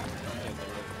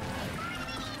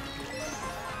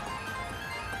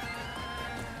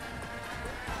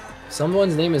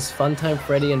 Someone's name is Funtime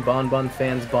Freddy and Bon Bon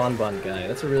Fans Bon Bon Guy.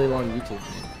 That's a really long YouTube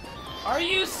name. Are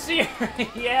you serious?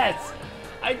 Yes.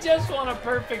 I just want a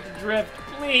perfect drift,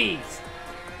 please.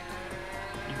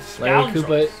 You Larry scoundrels.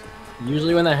 Koopa,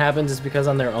 usually when that happens, it's because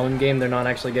on their own game they're not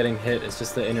actually getting hit. It's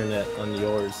just the internet on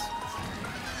yours.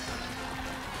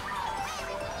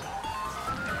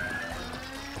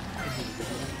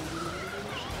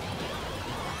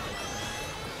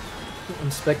 I'm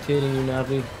spectating you,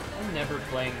 Navi. I'm never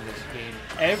playing this game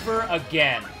ever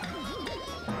again.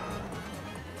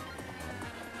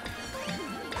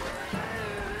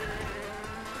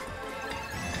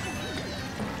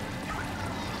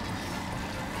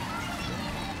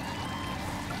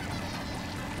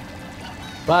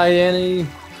 Bye, Annie.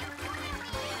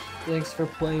 Thanks for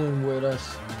playing with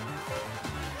us.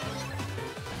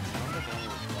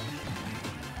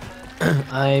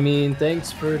 I mean,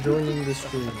 thanks for joining the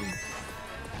stream.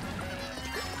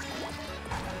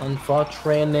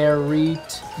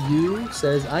 Unfortunate you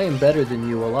says, I am better than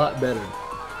you, a lot better.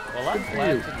 Well, I'm Good for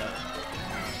glad you. to know.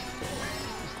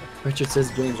 Richard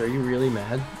says, James, are you really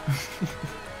mad?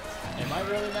 Am I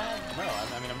really mad? No,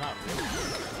 I mean, I'm not really.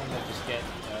 I just get,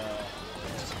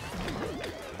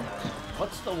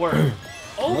 what's the word?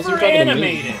 Unless you're talking to me.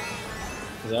 Over-animated!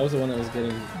 Because I was the one that was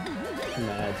getting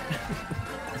mad.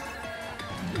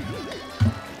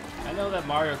 I know that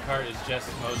Mario Kart is just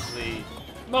mostly,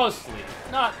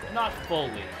 not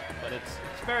fully, but it's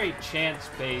very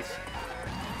chance-based,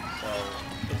 so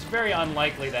it's very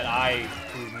unlikely that I,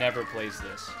 who never plays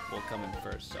this, will come in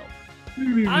first, so.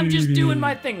 I'm just doing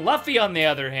my thing. Luffy, on the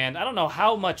other hand, I don't know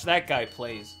how much that guy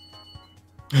plays.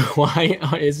 Why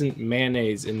isn't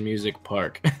mayonnaise in Music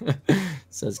Park?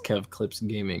 Says Kev Clips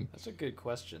Gaming. That's a good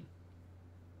question.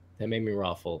 That made me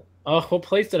ruffle. Oh, what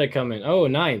place did I come in? Oh,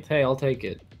 ninth. Hey, I'll take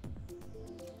it.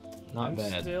 Not I'm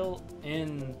bad. still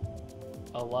in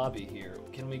a lobby here.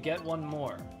 Can we get one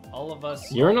more? All of us.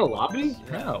 You're in a lobby?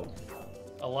 Yeah. How?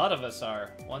 A lot of us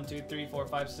are. 1, 2, 3, 4,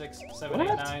 5, 6, 7, 8,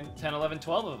 What? 9, 10, 11,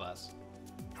 12 of us.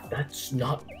 That's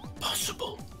not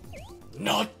possible.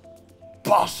 Not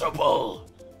possible.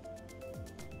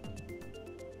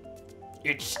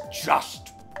 It's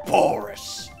just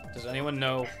Boris. Does anyone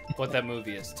know what that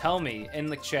movie is? Tell me in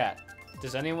the chat.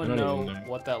 Does anyone I know don't even know.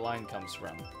 what that line comes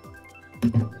from?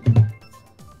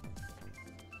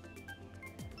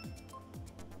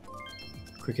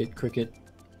 Cricket, cricket.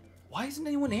 Why isn't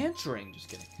anyone answering? Just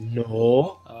kidding.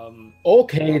 No. Okay.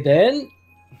 Okay, then.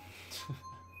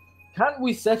 Can't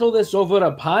we settle this over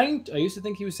a pint? I used to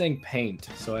think he was saying paint,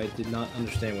 so I did not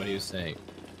understand what he was saying.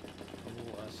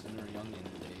 Oh, us in our youngin'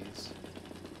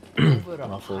 days. Over a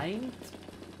Awful. pint?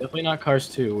 Definitely not Cars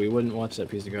 2. We wouldn't watch that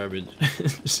piece of garbage.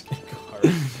 Just kidding.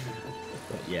 Cars.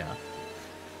 But yeah.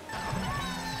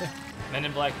 Men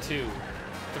in Black 2.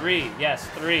 3. Yes,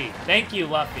 3. Thank you,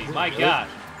 Luffy. My Really? gosh.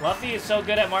 Luffy is so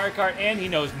good at Mario Kart and he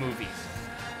knows movies.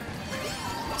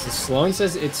 So Sloan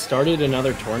says it started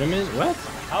another tournament? What?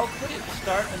 How could it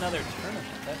start another tournament?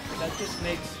 That just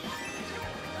makes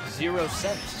 0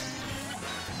 sense.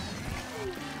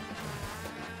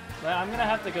 But I'm gonna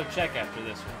have to go check after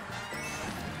this one.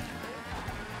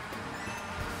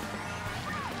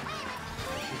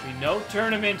 Be no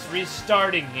tournaments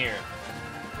restarting here.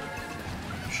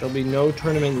 Shall be no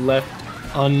tournament left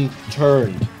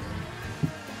unturned.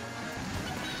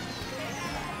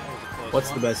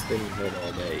 What's the best thing you've heard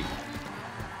all day?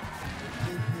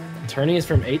 Tourney is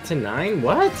from 8 to 9?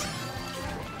 What?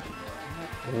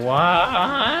 What?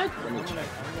 I'm gonna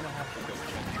have to go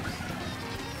check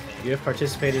this. You have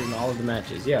participated in all of the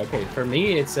matches. Yeah, okay. For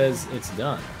me, it says it's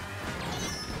done.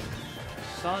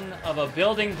 Son of a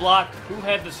building block. Who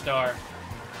had the star?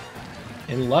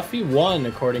 And Luffy won,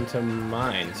 according to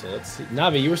mine. So let's see.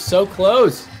 Navi, you were so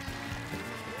close.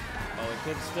 Oh, it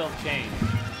could still change.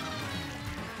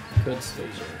 Could still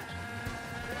change.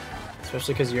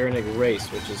 Especially because you're in a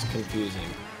race, which is confusing.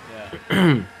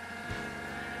 Yeah.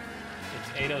 It's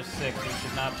 8:06. You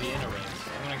should not be in a race.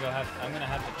 I'm gonna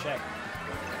have to check.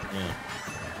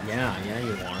 Yeah,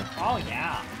 you are. Oh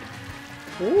yeah.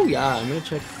 Oh yeah, I'm gonna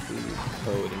check the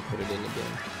code and put it in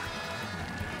again.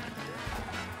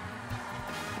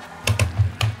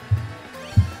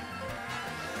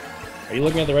 Are you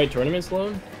looking at the right tournament,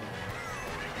 Sloan?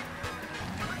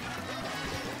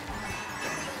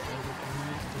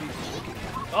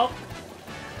 Oh.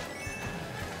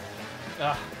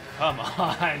 Ugh, come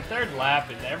on. Third lap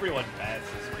and everyone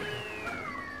passes me.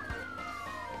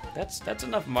 That's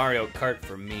enough Mario Kart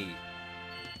for me.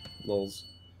 Lols.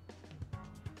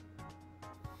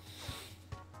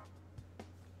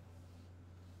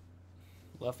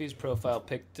 Luffy's profile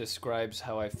pic describes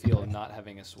how I feel not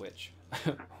having a Switch.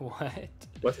 What?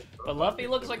 But Luffy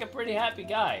looks like a pretty happy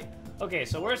guy. Okay,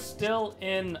 so we're still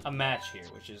in a match here,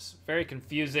 which is very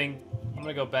confusing. I'm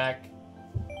gonna go back.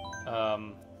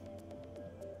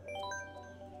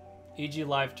 EG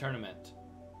Live Tournament.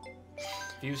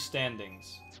 View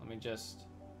standings. Let me just...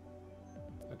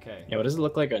 Okay. Yeah, what does it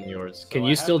look like on yours? So Can I you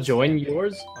have still the join standings.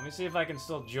 yours? Let me see if I can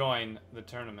still join the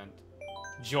tournament.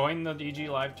 Join the EG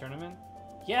Live Tournament?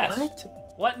 Yes.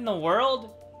 What in the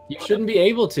world? You shouldn't be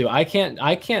able to. I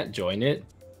can't join it.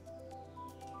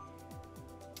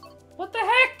 What the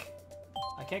heck?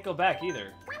 I can't go back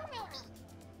either.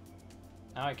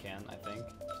 Now I can, I think.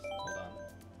 Hold on.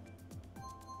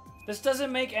 This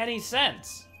doesn't make any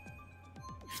sense.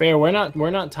 Fair, we're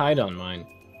not tied on mine.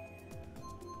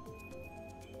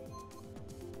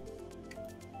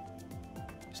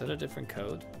 Is that a different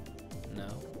code? No.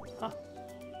 Huh.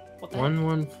 What the heck?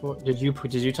 114. Did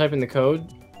you type in the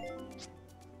code?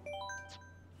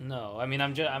 No, I mean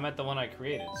I'm at the one I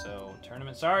created. So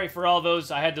tournament. Sorry for all those.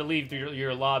 I had to leave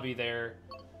your lobby there.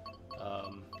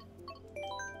 Let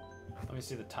me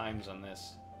see the times on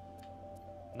this.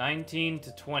 19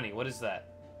 to 20. What is that?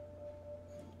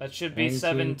 That should be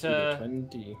 7 to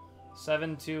 20.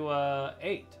 7 to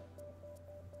 8.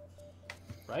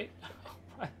 Right?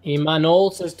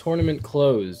 Imanol says tournament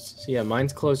closed. So yeah,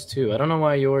 mine's closed too. I don't know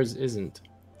why yours isn't.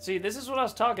 See, this is what I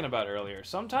was talking about earlier.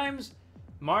 Sometimes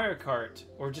Mario Kart,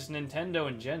 or just Nintendo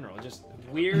in general, just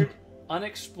weird,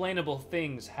 unexplainable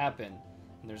things happen,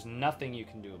 and there's nothing you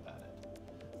can do about it.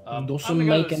 I'm gonna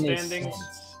go to the standings.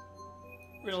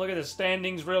 We're gonna look at the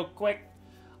standings real quick.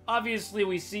 Obviously,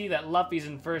 we see that Luffy's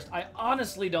in first. I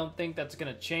honestly don't think that's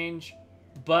gonna change,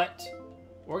 but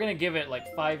we're gonna give it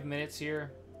like 5 minutes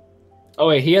here. Oh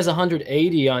wait, he has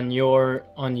 180 on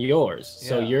yours.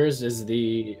 So Yeah. yours is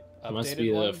the must Updated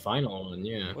be one? the final one,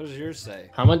 yeah. What does yours say?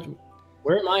 How much?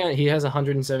 Where am I on? He has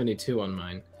 172 on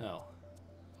mine. Oh.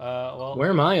 Well, Where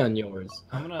am I on yours?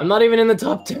 I'm gonna- I'm not even in the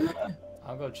top 10.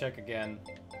 I'll go check again.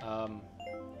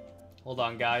 Hold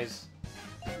on, guys.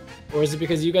 Or is it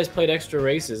because you guys played extra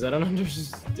races? I don't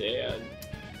understand.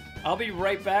 I'll be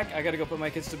right back. I gotta go put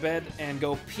my kids to bed and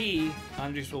go pee.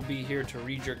 Andres will be here to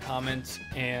read your comments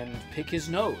and pick his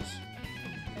nose.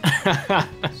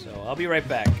 So I'll be right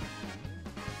back.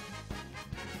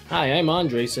 Hi, I'm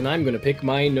Andres, and I'm gonna pick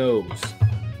my nose.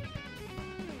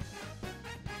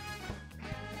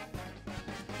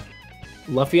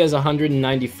 Luffy has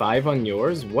 195 on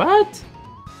yours? What?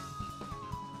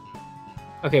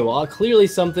 Okay, well, clearly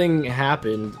something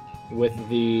happened with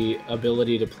the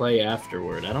ability to play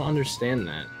afterward. I don't understand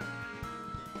that.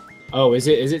 Oh, is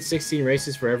it 16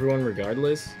 races for everyone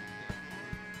regardless?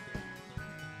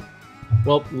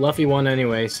 Well, Luffy won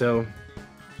anyway, so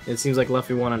it seems like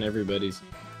Luffy won on everybody's.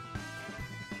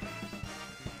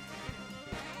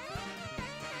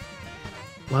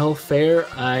 Well, fair.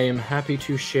 I am happy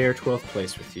to share 12th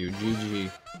place with you. GG.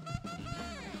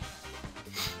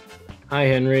 Hi,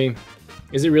 Henry.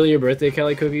 Is it really your birthday,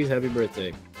 Kelly Cookies? Happy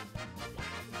birthday.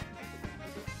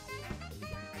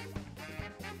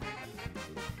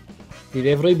 Did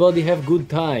everybody have good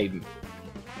time?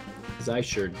 Because I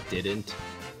sure didn't.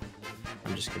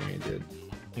 I'm just kidding, I did.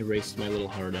 I raced my little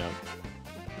heart out.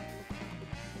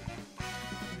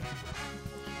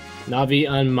 Navi,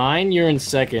 on mine, you're in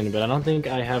second, but I don't think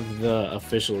I have the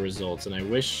official results, and I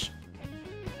wish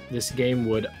this game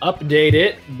would update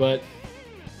it, but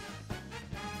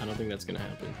I don't think that's gonna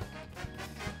happen.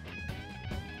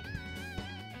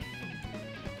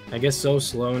 I guess so,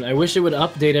 Sloan. I wish it would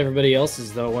update everybody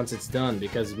else's, though, once it's done,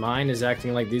 because mine is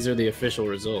acting like these are the official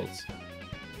results.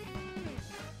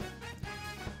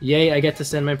 Yay, I get to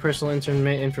send my personal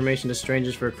information to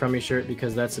strangers for a crummy shirt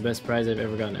because that's the best prize I've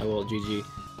ever gotten. LOL, GG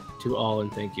to all,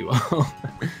 and thank you all.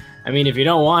 I mean, if you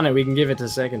don't want it, we can give it to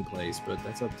second place, but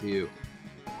that's up to you.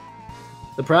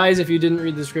 The prize, if you didn't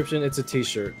read the description, it's a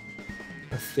t-shirt.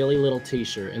 A silly little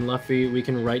t-shirt. And Luffy, we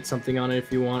can write something on it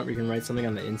if you want. We can write something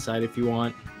on the inside if you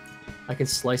want. I can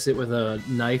slice it with a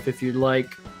knife if you'd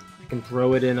like. I can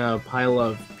throw it in a pile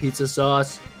of pizza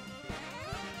sauce.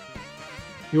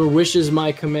 Your wish is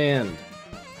my command.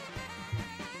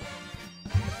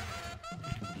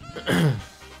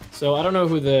 So I don't know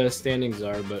who the standings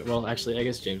are, but, well, actually, I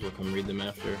guess James will come read them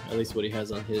after. At least what he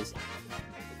has on his.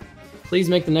 Please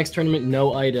make the next tournament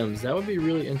no items. That would be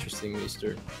really interesting,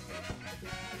 Meester.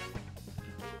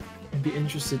 I'd be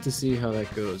interested to see how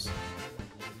that goes.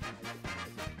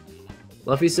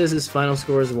 Luffy says his final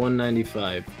score is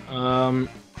 195.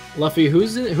 Luffy,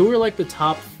 who are like the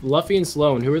top? Luffy and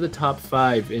Sloan, who are the top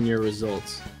 5 in your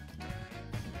results?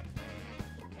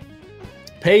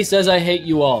 Pei says, I hate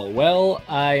you all. Well,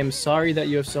 I am sorry that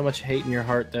you have so much hate in your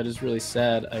heart. That is really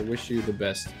sad. I wish you the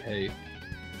best, Pei.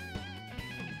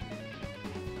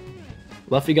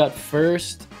 Luffy got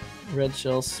first, Red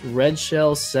Shell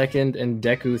second, and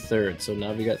Deku third. So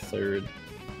Navi got third.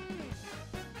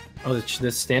 Oh,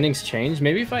 the standings changed?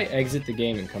 Maybe if I exit the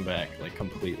game and come back, like,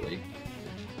 completely.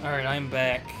 Alright, I'm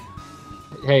back.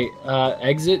 Hey,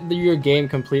 exit your game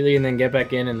completely and then get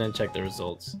back in and then check the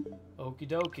results. Okie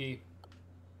dokie.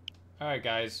 Alright,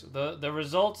 guys. The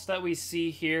results that we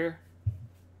see here,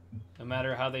 no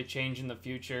matter how they change in the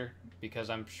future,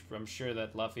 because I'm sure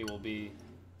that Luffy will be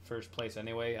first place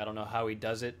anyway. I don't know how he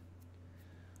does it.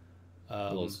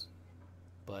 But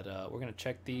we're going to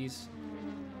check these,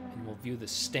 and we'll view the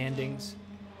standings,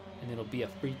 and it'll be a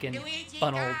freaking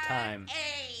fun old time.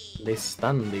 The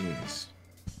standings.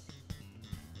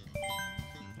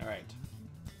 Alright.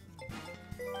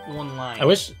 One line. I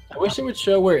wish it would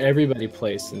show where everybody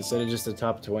placed instead of just the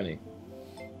top 20.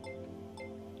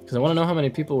 Because I want to know how many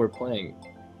people were playing.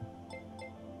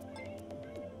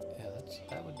 Yeah,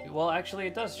 that would be... Well, actually,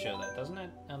 it does show that, doesn't it?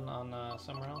 And on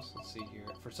somewhere else? Let's see here.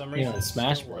 For some reason, Yeah,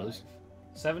 Smash Bros.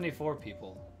 74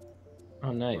 people.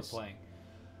 Oh, nice. Were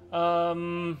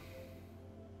playing.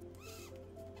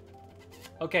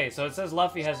 Okay, so it says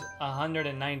Luffy has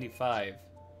 195.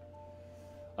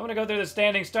 I'm gonna go through the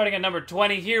standings starting at number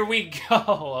 20. Here we go.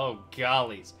 Oh,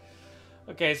 gollies.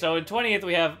 Okay, so in 20th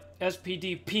we have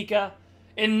SPD Pika.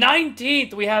 In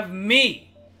 19th we have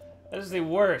me. That is the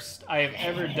worst I have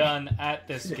ever done at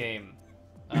this game.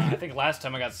 I think last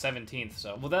time I got 17th,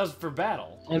 so... Well, that was for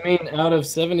battle. I mean, out of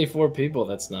 74 people,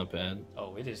 that's not bad.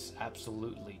 Oh, it is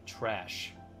absolutely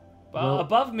trash. Well,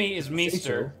 above me is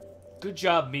Meester. Good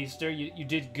job, Meester. You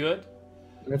did good.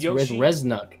 That's Yoshi.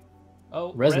 Reznuk.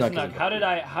 Oh, Reznuk. Reznuk.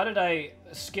 How did I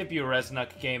skip you,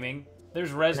 Reznuk Gaming?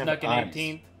 There's Reznuk in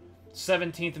 18th.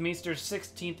 17th, Meester.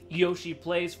 16th, Yoshi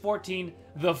Plays. 14th,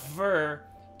 The Fur.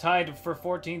 Tied for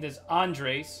 14th is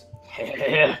Andres.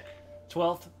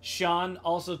 12th, Sean.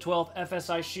 Also 12th,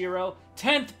 FSI Shiro.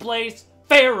 10th place,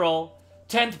 Feral.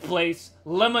 10th place,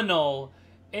 Liminal.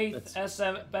 8th,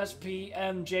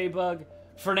 SPM J-Bug.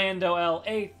 Fernando L.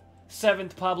 8th.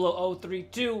 7th, Pablo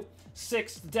 032.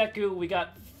 6th, Deku. We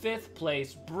got 5th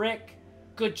place, Brick.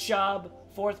 Good job.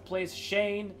 4th place,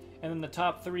 Shane. And in the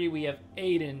top 3, we have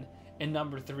Aiden in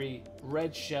number 3.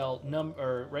 Red Shell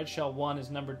 1 is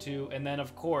number 2. And then,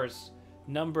 of course,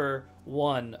 number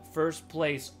 1, first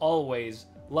place always.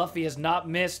 Luffy has not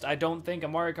missed, I don't think, a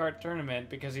Mario Kart tournament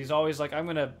because he's always like, I'm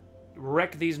going to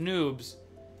wreck these noobs.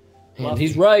 And Luffy,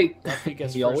 he's right. Luffy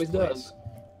gets He first always place. does.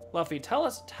 Luffy, tell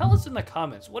us in the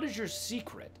comments, what is your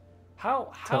secret?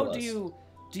 How do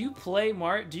you play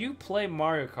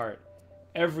Mario Kart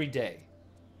every day?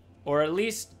 Or at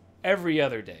least every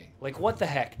other day? Like, what the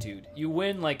heck, dude? You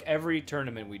win like every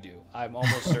tournament we do. I'm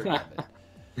almost certain of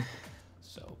it.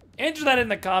 So, answer that in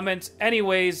the comments.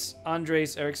 Anyways,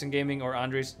 Andres Erickson Gaming or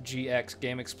Andres GX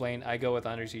Game Explain. I go with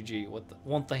Andres EG.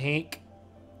 Want the hank?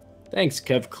 Thanks,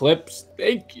 Kev Clips.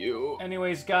 Thank you.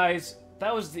 Anyways, guys,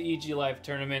 that was the EG Live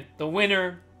tournament. The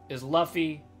winner is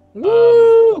Luffy.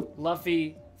 Woo!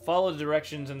 Luffy, follow the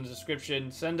directions in the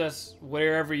description. Send us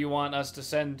wherever you want us to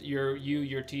send your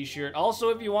t-shirt. Also,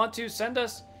 if you want to, send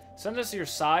us your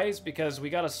size because we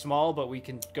got a small, but we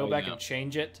can go back and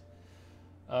change it.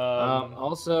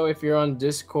 Also, if you're on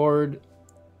Discord,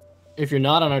 if you're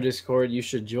not on our Discord, you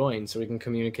should join so we can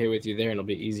communicate with you there, and it'll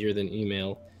be easier than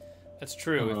email. That's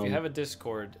true. If you have a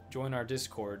Discord, join our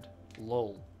Discord.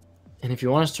 Lol. And if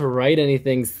you want us to write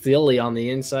anything silly on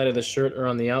the inside of the shirt or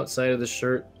on the outside of the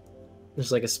shirt,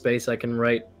 there's like a space I can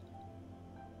write,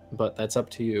 but that's up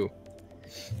to you.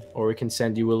 Or we can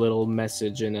send you a little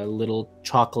message in a little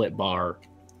chocolate bar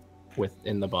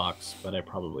within the box, but I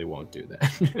probably won't do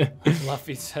that.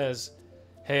 Luffy says,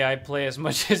 hey, I play as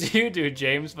much as you do,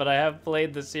 James, but I have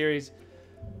played the series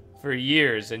for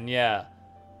years, and yeah.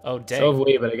 Oh, dang. So have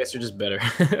we, but I guess you're just better.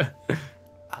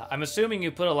 I'm assuming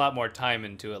you put a lot more time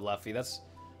into it, Luffy. That's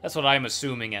what I'm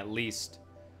assuming, at least.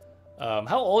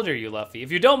 How old are you, Luffy?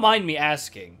 If you don't mind me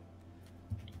asking.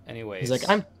 Anyways. He's like,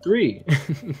 I'm 3.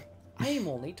 I am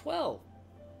only 12.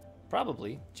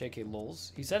 Probably. JK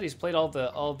lols. He said he's played all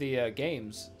the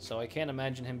games, so I can't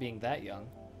imagine him being that young.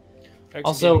 Erickson,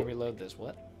 also, reload this.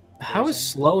 What? How is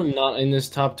Sloan not in this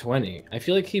top 20? I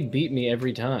feel like he beat me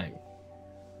every time.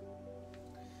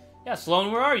 Yeah,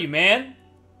 Sloan, where are you, man?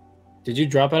 Did you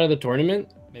drop out of the tournament?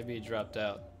 Maybe he dropped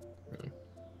out.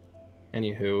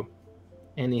 Anyhow.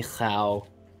 Anyhow.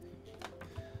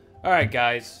 Alright,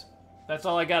 guys. That's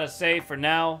all I gotta say for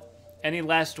now. Any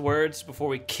last words before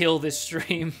we kill this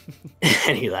stream?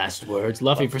 Any last words?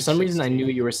 Luffy, for some reason I knew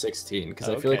you were 16, because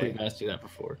I feel like we've asked you that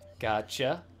before.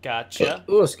 Gotcha. Gotcha.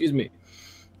 Oh, excuse me.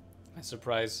 I'm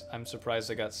surprised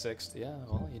I got 6th. Yeah,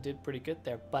 well, you did pretty good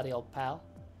there, buddy, old pal.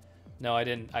 No, I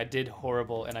didn't. I did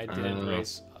horrible, and I didn't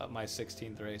race my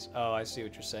 16th race. Oh, I see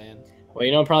what you're saying. Well,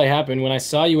 you know what probably happened? When I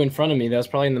saw you in front of me, that was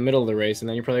probably in the middle of the race, and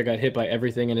then you probably got hit by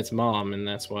everything and its mom, and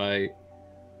that's why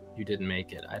you didn't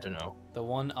make it. I don't know. The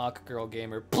one Awk Girl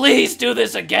gamer. Please do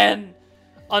this again!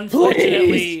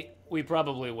 Unfortunately, we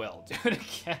probably will do it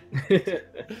again.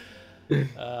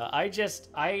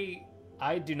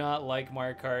 I do not like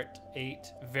Mario Kart 8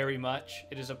 very much.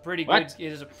 It is a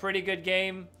pretty good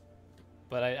game.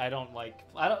 But I don't like...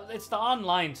 It's the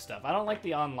online stuff. I don't like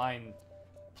the online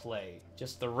play.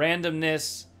 Just the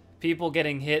randomness, people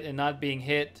getting hit and not being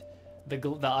hit, the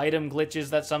item glitches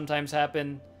that sometimes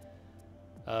happen.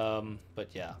 But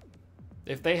yeah.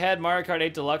 If they had Mario Kart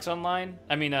 8 Deluxe online...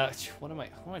 I mean, what am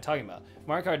I talking about?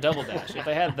 Mario Kart Double Dash. If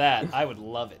they had that, I would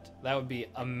love it. That would be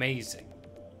amazing.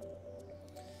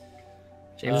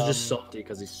 James is just salty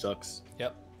because he sucks.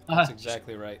 Yep. That's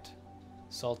exactly right.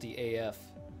 Salty AF.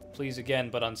 Please again,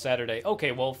 but on Saturday.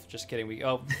 Okay, Wolf. Just kidding.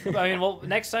 I mean, well,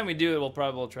 next time we do it,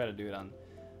 we'll try to do it on.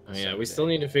 Oh yeah, Saturday. We still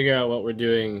need to figure out what we're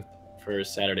doing for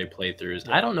Saturday playthroughs.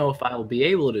 Yeah. I don't know if I'll be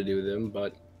able to do them,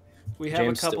 but we have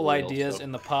James a couple ideas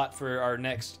in the pot for our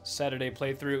next Saturday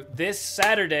playthrough. This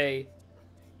Saturday,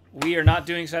 we are not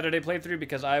doing Saturday playthrough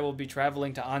because I will be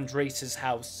traveling to Andres'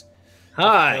 house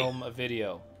to film a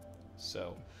video.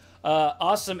 So,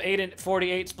 awesome.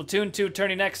 8-48 Splatoon 2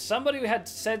 turning next. Somebody had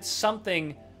said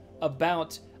something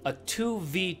about a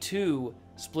 2v2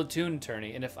 Splatoon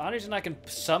tourney, and if Andres and I can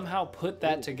somehow put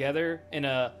that together in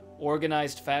a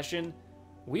organized fashion,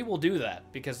 we will do that,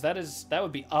 because that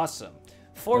would be awesome.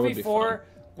 4v4,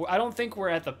 I don't think we're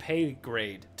at the pay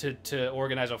grade to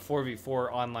organize a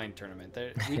 4v4 online tournament.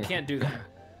 We can't do that.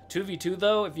 2v2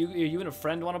 though, if you and a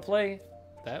friend want to play,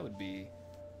 that'd be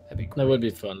great. That would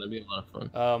be fun. That'd be a lot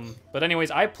of fun. But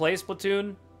anyways, I play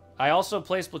Splatoon. I also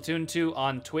play Splatoon 2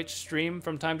 on Twitch stream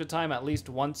from time to time, at least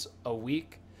once a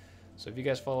week. So if you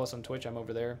guys follow us on Twitch, I'm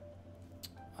over there.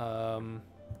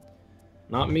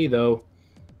 Not me, though.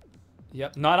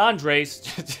 Yep, not Andres.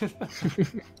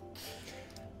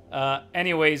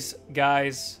 Anyways,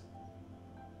 guys,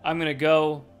 I'm going to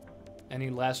go.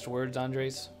 Any last words,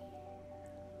 Andres?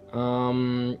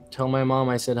 Tell my mom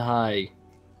I said hi.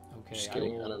 Okay, just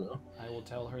kidding. I don't know. I will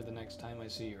tell her the next time I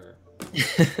see her.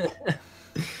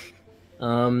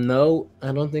 No,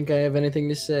 I don't think I have anything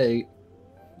to say.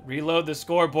 Reload the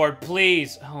scoreboard,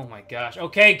 please. Oh my gosh.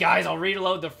 Okay, guys, I'll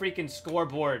reload the freaking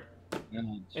scoreboard. You're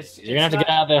gonna have to get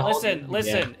out of there.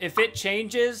 Listen. If it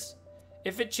changes,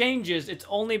 it's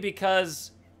only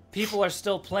because people are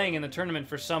still playing in the tournament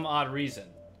for some odd reason.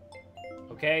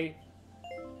 Okay?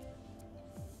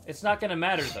 It's not gonna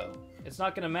matter though. It's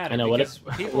not gonna matter. I know, because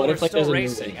people are still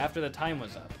racing after the time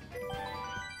was up.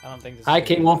 I don't think this Hi,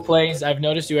 King Wolf Plays. I've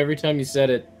noticed you every time you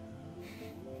said it.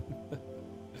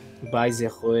 Bye,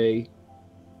 Zehoy.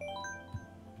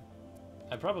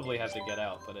 I probably have to get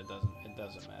out, but it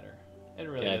doesn't matter. It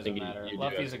really doesn't matter.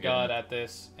 Luffy's a god at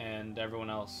this, and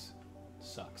everyone else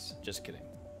sucks. Just kidding.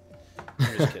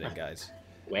 I'm just kidding, guys.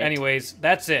 Anyways,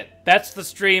 that's it. That's the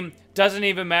stream. Doesn't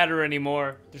even matter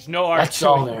anymore. There's no art. That's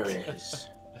all there is.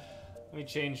 Let me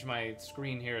change my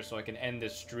screen here so I can end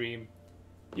this stream.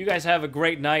 You guys have a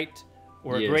great night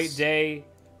or a great Yes. day.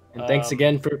 And thanks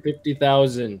again for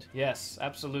 50,000. Yes,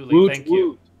 absolutely. Woot, Thank you.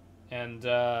 woot. And,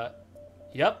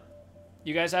 yep.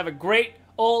 You guys have a great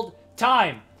old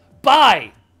time.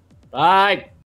 Bye! Bye.